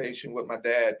conversation with my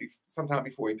dad sometime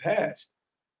before he passed.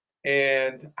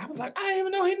 And I was like, I didn't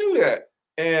even know he knew that.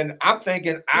 And I'm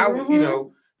thinking I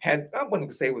was, I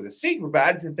wouldn't say it was a secret, but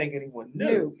I didn't think anyone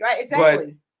knew. Right,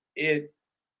 exactly. But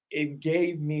it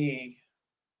gave me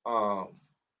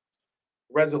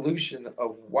resolution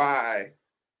of why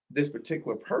this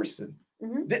particular person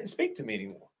didn't speak to me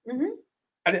anymore.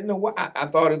 I didn't know what I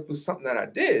thought it was something that I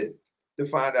did, to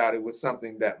find out it was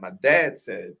something that my dad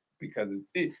said. Because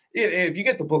if you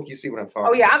get the book, you see what I'm talking about.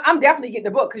 Oh yeah, I'm definitely getting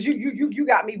the book, because you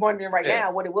got me wondering right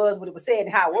now what it was said,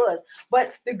 and how it was.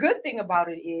 But the good thing about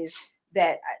it is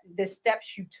that the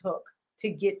steps you took to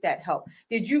get that help.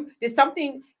 Did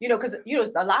something, because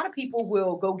a lot of people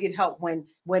will go get help when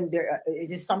there is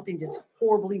just something just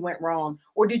horribly went wrong,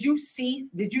 or did you see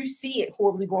it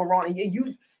horribly going wrong, and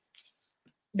you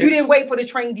didn't wait for the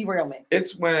train derailment?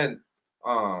 It's when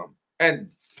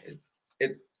and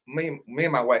it's me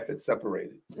and my wife had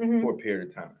separated for a period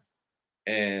of time,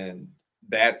 and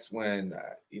that's when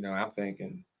I'm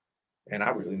thinking, and I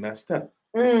really messed up,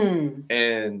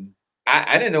 and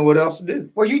I didn't know what else to do.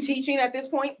 Were you teaching at this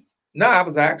point? No, I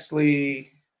was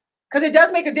actually, because it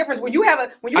does make a difference when you have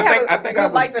a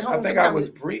good life at home. I think I was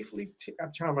briefly.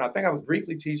 I'm trying to remember. I think I was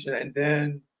briefly teaching, and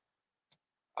then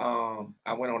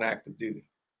I went on active duty.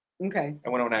 Okay. I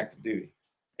went on active duty,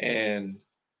 and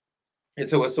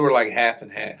so it's sort of like half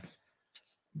and half.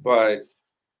 But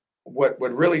what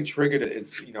really triggered it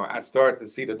is, I started to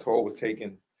see the toll was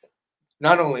taken,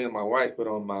 not only on my wife, but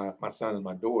on my son and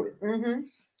my daughter.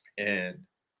 And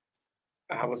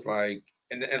I was like,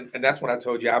 and that's when I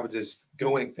told you I was just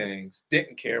doing things,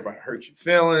 didn't care if I hurt your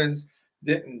feelings,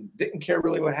 didn't care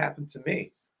really what happened to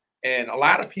me. And a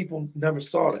lot of people never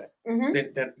saw that,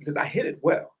 because I hid it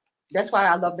well. That's why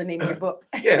I love the name of your book.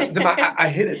 I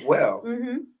hid it well.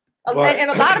 But, and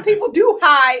a lot of people do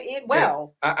hide it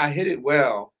well. Yeah, I hid it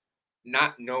well,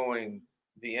 not knowing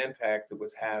the impact it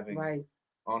was having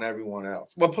on everyone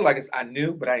else. Well, put like this, I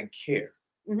knew, but I didn't care.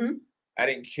 I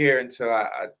didn't care until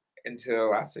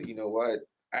I said, you know what?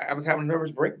 I was having a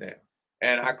nervous breakdown,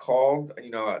 and I called.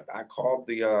 I called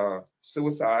the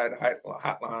suicide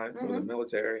hotline for the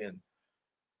military, and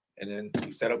then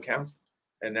we set up counseling,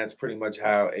 and that's pretty much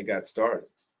how it got started.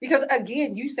 Because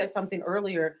again, you said something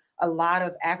earlier. A lot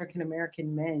of African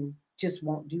American men just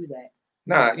won't do that.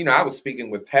 Nah, I was speaking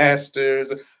with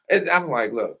pastors. I'm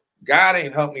like, look, God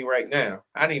ain't helped me right now.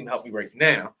 I didn't even help me right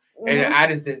now. And I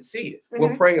just didn't see it.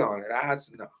 We'll pray on it. I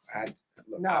said,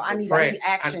 I need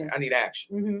action. I need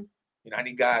action. I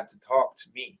need God to talk to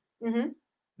me.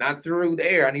 Not through the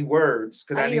air. I need words,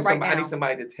 because I need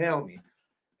somebody to tell me.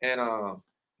 And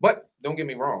but don't get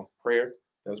me wrong, prayer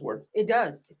does work. It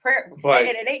does. Prayer, but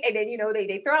and then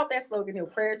they throw out that slogan,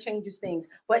 prayer changes things.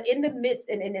 But in the midst,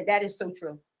 and that is so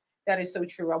true. That is so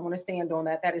true. I want to stand on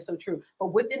that. That is so true.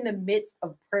 But within the midst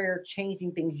of prayer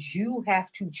changing things, you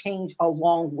have to change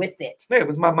along with it. Yeah, it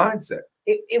was my mindset.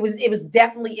 It was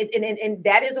definitely, and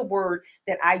that is a word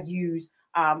that I use.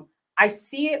 I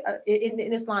see it in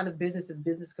this line of business as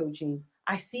business coaching.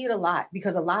 I see it a lot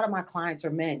because a lot of my clients are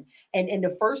men. And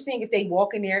the first thing, if they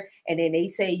walk in there and then they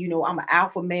say, you know, I'm an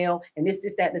alpha male and this,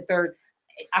 that, and the third,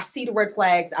 I see the red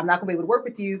flags. I'm not going to be able to work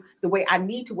with you the way I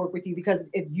need to work with you, because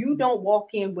if you don't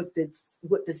walk in with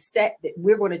the set that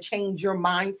we're going to change your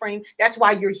mind frame, that's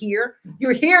why you're here.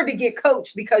 You're here to get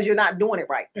coached because you're not doing it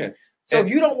right. Yeah. So if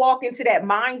you don't walk into that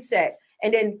mindset,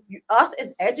 and then us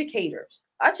as educators,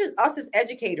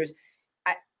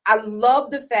 I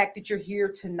love the fact that you're here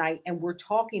tonight and we're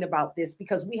talking about this,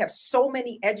 because we have so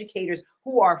many educators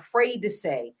who are afraid to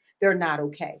say they're not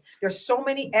okay. There's so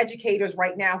many educators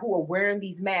right now who are wearing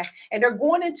these masks, and they're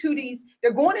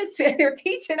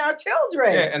teaching our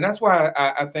children. Yeah, and that's why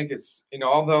I think it's, you know,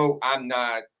 although I'm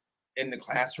not in the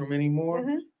classroom anymore,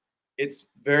 it's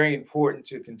very important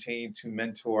to continue to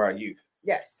mentor our youth.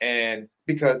 Yes. And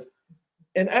because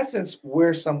in essence,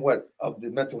 we're somewhat of the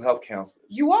mental health counselors.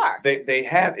 You are. They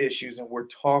have issues and we're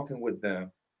talking with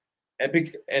them.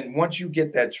 And once you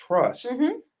get that trust,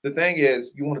 the thing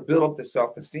is you want to build up the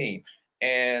self-esteem.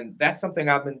 And that's something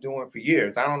I've been doing for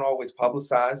years. I don't always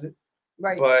publicize it.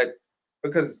 Right. But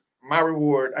because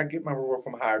I get my reward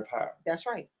from higher power. That's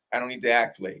right. I don't need the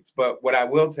accolades. But what I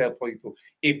will tell people,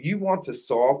 if you want to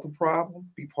solve the problem,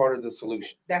 be part of the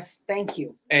solution. Thank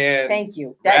you. And thank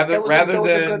you. Those are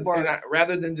good words.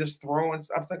 Rather than just throwing,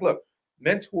 I'm like, look,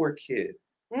 mentor a kid.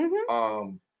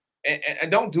 And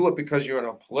don't do it because you're in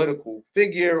a political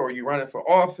figure or you're running for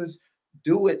office.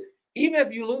 Do it, even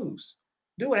if you lose,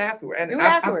 do it afterward. And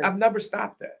I've never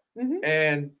stopped that.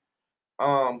 And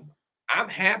I'm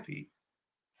happy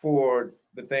for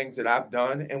the things that I've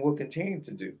done and will continue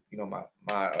to do. You know, my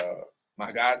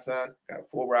godson got a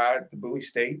full ride to Bowie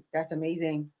State. That's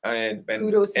amazing. And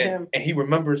kudos to him. And he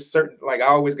remembers certain, like I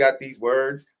always got these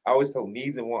words. I always told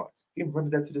needs and wants. He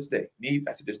remembers that to this day. Needs.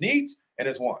 I said there's needs and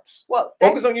there's wants. Well,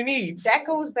 focus on your needs. That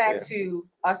goes back to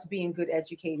us being good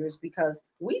educators, because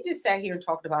we just sat here and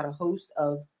talked about a host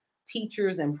of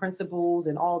teachers and principals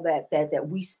and all that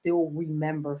we still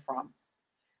remember from.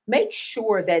 Make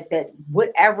sure that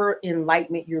whatever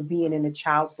enlightenment you're being in a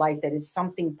child's life, that is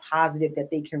something positive that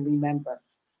they can remember,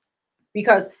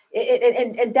 because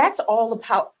and that's all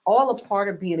a part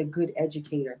of being a good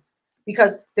educator.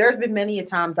 Because there's been many a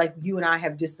times, like you and I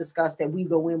have just discussed, that we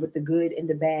go in with the good and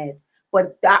the bad,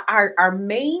 but our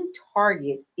main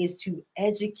target is to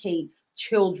educate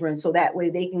children so that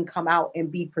way they can come out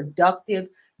and be productive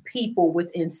people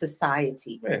within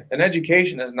society. Yeah. And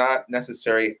education is not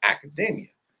necessarily academia.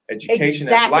 Education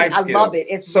is life skills. I love it.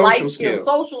 It's life skills,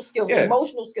 social skills,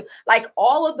 emotional skills, like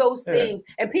all of those things.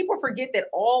 And people forget that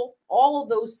all of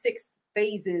those 6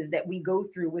 phases that we go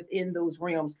through within those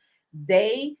realms,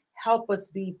 they help us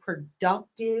be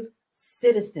productive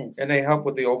citizens. And they help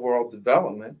with the overall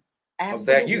development of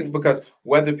that youth, because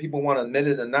whether people want to admit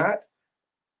it or not,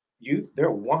 youth,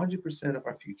 they're 100% of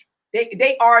our future.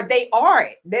 They are. They're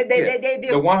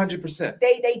 100%.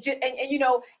 They just, and you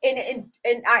know, and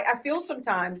I feel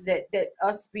sometimes that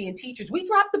us being teachers, we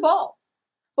drop the ball,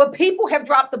 but people have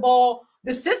dropped the ball.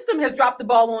 The system has dropped the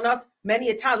ball on us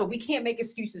many a times, but we can't make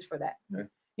excuses for that. Yeah.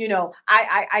 You know,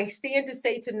 I stand to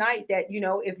say tonight that, you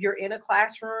know, if you're in a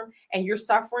classroom and you're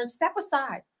suffering, step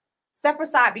aside,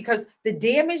 because the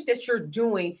damage that you're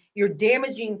doing, you're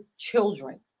damaging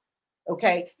children.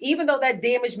 Okay, even though that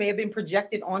damage may have been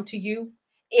projected onto you,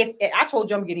 if I told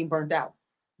you I'm getting burnt out,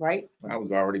 right? I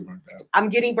was already burnt out. I'm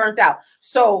getting burnt out.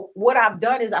 So what I've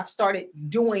done is I've started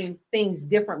doing things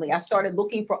differently. I started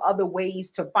looking for other ways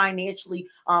to financially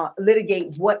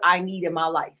litigate what I need in my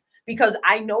life, because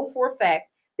I know for a fact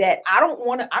that I don't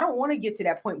want to get to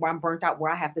that point where I'm burnt out,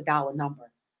 where I have to dial a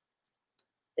number.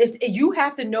 You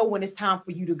have to know when it's time for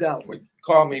you to go. When you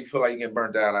call me, feel like you get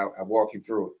burnt out, I walk you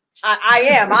through it.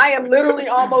 I am literally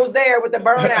almost there with the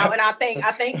burnout, and I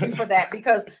thank you for that,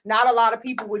 because not a lot of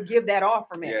people would give that off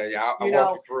for me. Yeah, I'll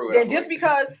walk you through it. And just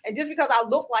because I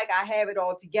look like I have it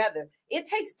all together, it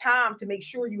takes time to make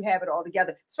sure you have it all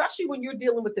together, especially when you're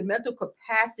dealing with the mental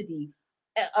capacity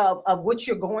of what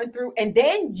you're going through, and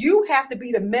then you have to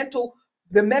be the mental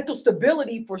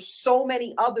stability for so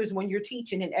many others when you're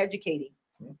teaching and educating.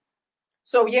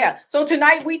 So yeah, so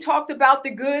tonight we talked about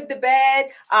the good, the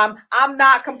bad. I'm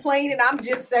not complaining. I'm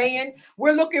just saying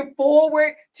we're looking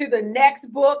forward to the next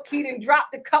book. He done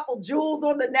dropped a couple jewels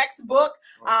on the next book.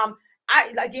 I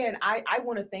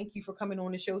want to thank you for coming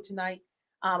on the show tonight.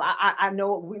 I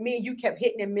know me and you kept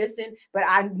hitting and missing, but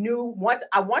I knew once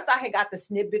I had got the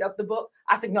snippet of the book,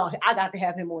 I said, no, I got to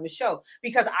have him on the show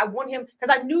because I want him,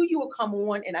 because I knew you would come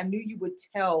on and I knew you would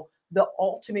tell the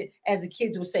ultimate, as the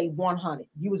kids would say, 100.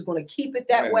 You was going to keep it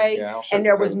that way. And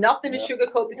there was nothing to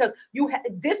sugarcoat because you had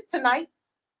this tonight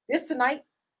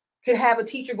could have a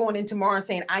teacher going in tomorrow and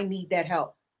saying, I need that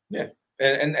help. Yeah.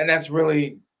 And that's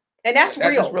really, and that's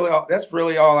real. That's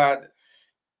really all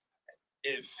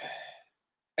if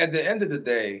at the end of the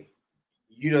day,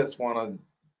 you just want to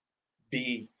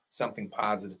be something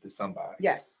positive to somebody.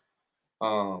 Yes.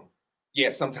 Yeah,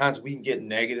 sometimes we can get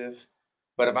negative,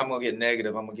 but if I'm going to get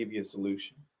negative, I'm going to give you a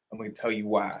solution. I'm going to tell you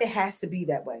why. It has to be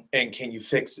that way. And can you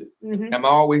fix it? Mm-hmm. Am I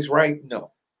always right?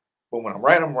 No. But when I'm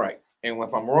right, I'm right. And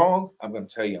if I'm wrong, I'm going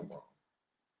to tell you I'm wrong.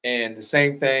 And the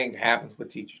same thing happens with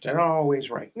teachers. They're not always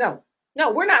right. No,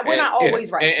 we're not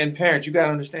always right. And parents, you got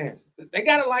to understand, they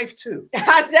got a life too.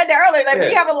 I said that earlier. Like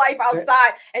we have a life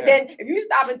outside. And then if you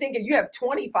stop and think, you have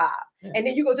 25, and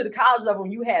then you go to the college level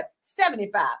and you have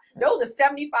 75. Those are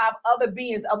 75 other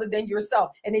beings other than yourself.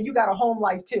 And then you got a home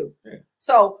life too. Yeah.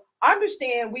 So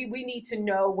understand, we need to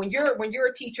know when you're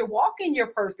a teacher, walk in your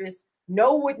purpose,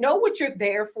 know what you're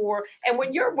there for. And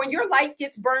when your light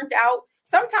gets burnt out,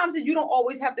 sometimes you don't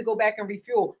always have to go back and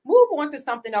refuel. Move on to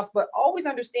something else, but always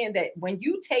understand that when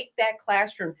you take that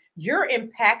classroom, you're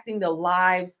impacting the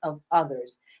lives of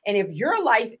others. And if your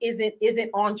life isn't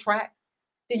on track,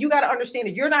 then you got to understand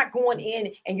that you're not going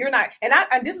in and you're not.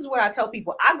 And this is what I tell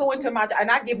people. I go into my job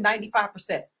and I give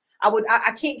 95%.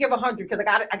 I can't give 100 because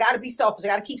I got to be selfish. I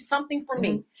got to keep something for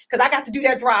me because I got to do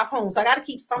that drive home. So I got to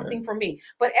keep something for me.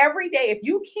 But every day, if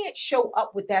you can't show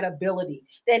up with that ability,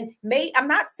 then I'm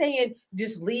not saying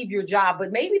just leave your job,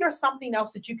 but maybe there's something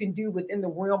else that you can do within the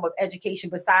realm of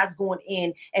education besides going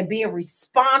in and being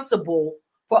responsible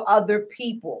for other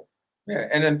people. Yeah.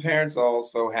 And then parents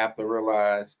also have to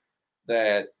realize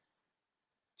that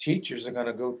teachers are going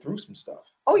to go through some stuff.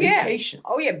 Oh, be yeah. Patient.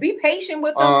 Oh, yeah. Be patient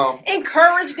with them.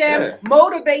 Encourage them.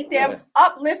 Motivate them.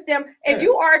 Uplift them. If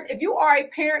you are a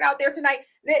parent out there tonight,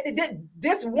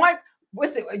 this one,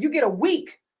 you get a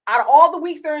week out of all the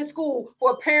weeks they're in school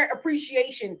for parent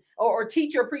appreciation or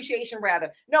teacher appreciation,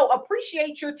 rather. No,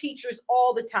 appreciate your teachers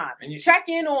all the time. Check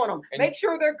in on them. Make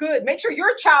sure they're good. Make sure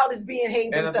your child is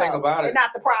behaving themselves. And the thing about it, not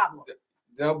the problem.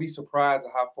 They'll be surprised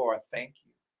at how far I thank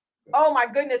you. Oh, my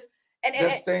goodness. And I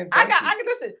listen.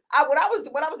 When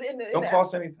I was in the don't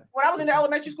cost anything. When I was in the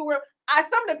elementary school,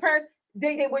 some of the parents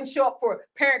they wouldn't show up for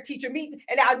parent teacher meetings,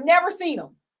 and I've never seen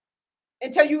them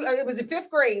until it was in 5th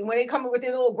grade when they come with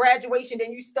their little graduation.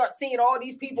 Then you start seeing all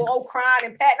ththese people crying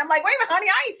and patting. I'm like, wait a minute, honey,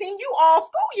 I ain't seen you all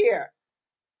school year.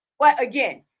 But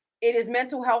again, it is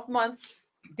Mental Health Month.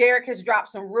 Derrick has dropped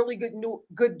some really good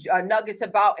nuggets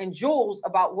and jewels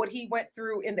about what he went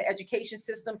through in the education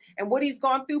system and what he's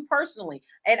gone through personally.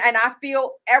 And I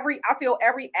feel every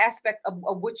aspect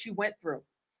of what you went through.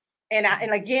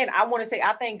 And again, I want to say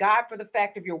I thank God for the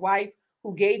fact of your wife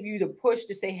who gave you the push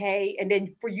to say, hey, and then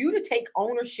for you to take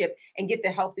ownership and get the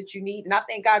help that you need. And I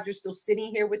thank God you're still sitting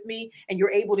here with me and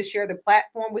you're able to share the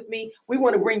platform with me. We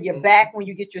want to bring you back when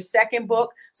you get your second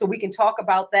book so we can talk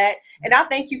about that. And I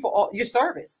thank you for all your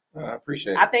service. I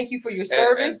appreciate it. I thank you for your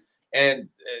service. And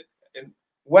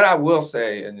what I will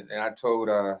say, and I told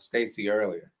Stacy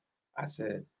earlier, I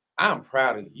said, I'm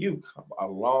proud of you. Come a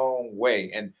long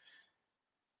way. And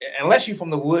unless you're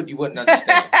from the wood, you wouldn't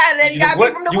understand. You got me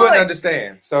from the wood. You wouldn't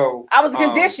understand. So I was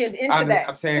conditioned into that.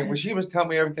 I'm saying when she was telling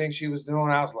me everything she was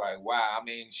doing, I was like, wow. I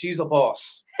mean, she's a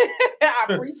boss. I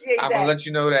appreciate that. I'm gonna let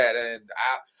you know that. And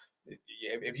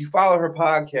if you follow her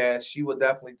podcast, she will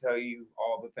definitely tell you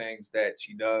all the things that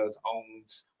she does,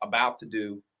 owns, about to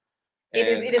do. It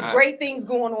is great things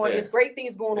going on. Yeah. It's great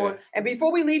things going on. And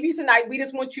before we leave you tonight, we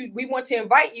want to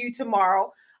invite you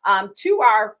tomorrow to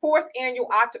our 4th annual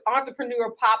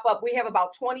entrepreneur pop-up. We have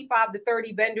about 25 to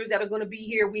 30 vendors that are going to be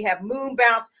here. We have moon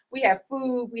bounce, we have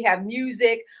food, we have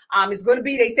music. They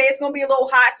say it's going to be a little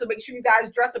hot, so make sure you guys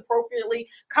dress appropriately.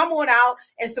 Come on out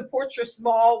and support your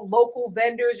small local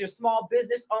vendors, your small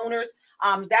business owners.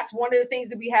 That's one of the things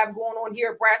that we have going on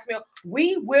here at Brass Mill.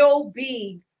 We will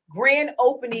be grand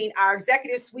opening our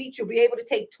executive suite. You'll be able to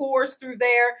take tours through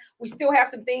there. We still have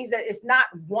some things that it's not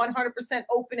 100%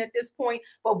 open at this point,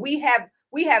 but we have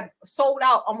sold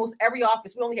out almost every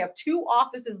office. We only have 2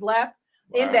 offices left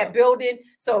in that building.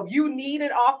 So if you need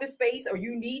an office space or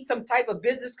you need some type of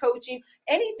business coaching,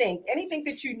 anything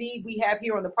that you need, we have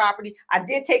here on the property. I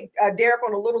did take Derrick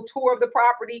on a little tour of the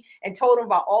property and told him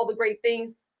about all the great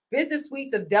things. Business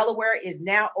Suites of Delaware is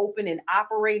now open and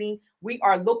operating. We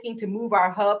are looking to move our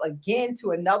hub again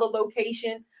to another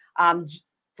location.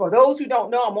 For those who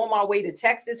don't know, I'm on my way to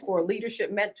Texas for a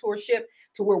leadership mentorship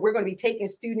to where we're going to be taking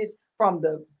students from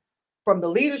the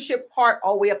leadership part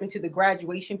all the way up into the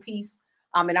graduation piece.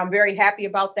 And I'm very happy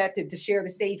about that to share the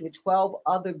stage with 12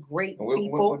 other great people.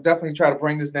 We'll definitely try to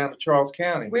bring this down to Charles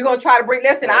County. We're going to try to bring,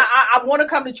 listen, I want to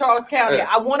come to Charles County. Yeah.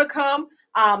 I want to come.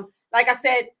 Like I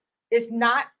said, it's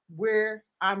not where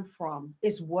I'm from,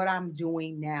 it's what I'm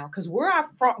doing now. Because where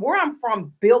I'm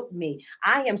from built me.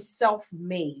 I am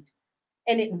self-made.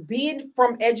 And it being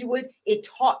from Edgewood, it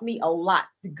taught me a lot,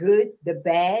 the good, the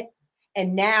bad,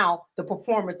 and now the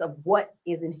performance of what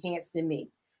is enhanced in me.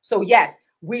 So yes,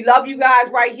 we love you guys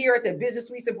right here at the Business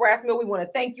Suites of Brass Mill. We want to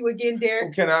thank you again,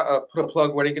 Derrick. Can I put a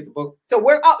plug where they get the book? So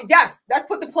yes, let's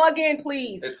put the plug in,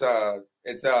 please. It's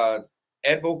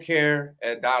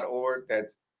edvocare.org.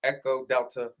 That's Echo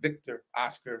Delta Victor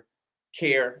Oscar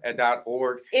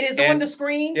care.org. It is on the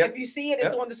screen. Yep, if you see it,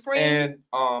 it's on the screen. And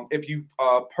if you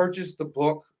purchase the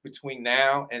book between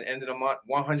now and end of the month,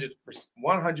 100%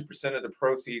 of the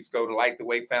proceeds go to Light the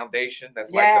Way Foundation. That's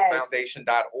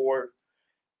lightthefoundation.org.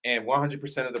 And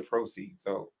 100% of the proceeds.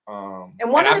 So,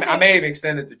 I may have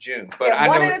extended to June, but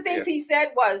one of the things he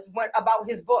said was about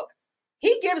his book.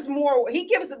 He gives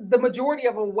the majority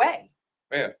of it away.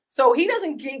 Yeah. So he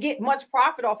doesn't get much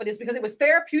profit off of this because it was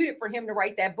therapeutic for him to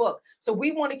write that book. So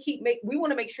we want to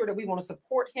make sure that we want to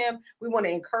support him. We want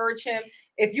to encourage him.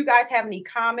 If you guys have any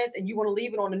comments and you want to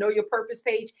leave it on the Know Your Purpose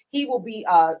page, he will be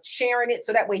sharing it.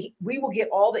 So that way we will get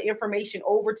all the information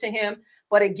over to him.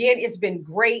 But again, it's been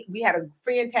great. We had a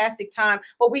fantastic time,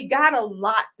 but we got a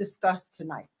lot discussed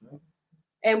tonight.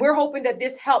 And we're hoping that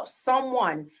this helps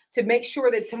someone to make sure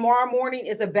that tomorrow morning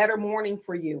is a better morning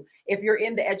for you. If you're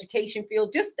in the education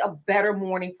field, just a better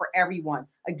morning for everyone.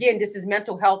 Again, this is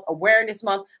Mental Health Awareness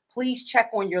Month. Please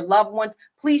check on your loved ones.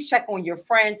 Please check on your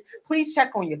friends. Please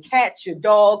check on your cats, your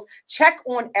dogs. Check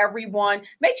on everyone.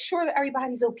 Make sure that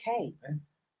everybody's okay.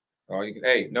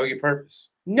 Hey, know your purpose.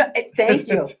 No, thank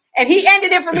you. And he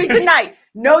ended it for me tonight.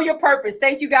 Know your purpose.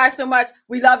 Thank you guys so much.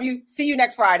 We love you. See you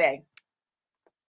next Friday.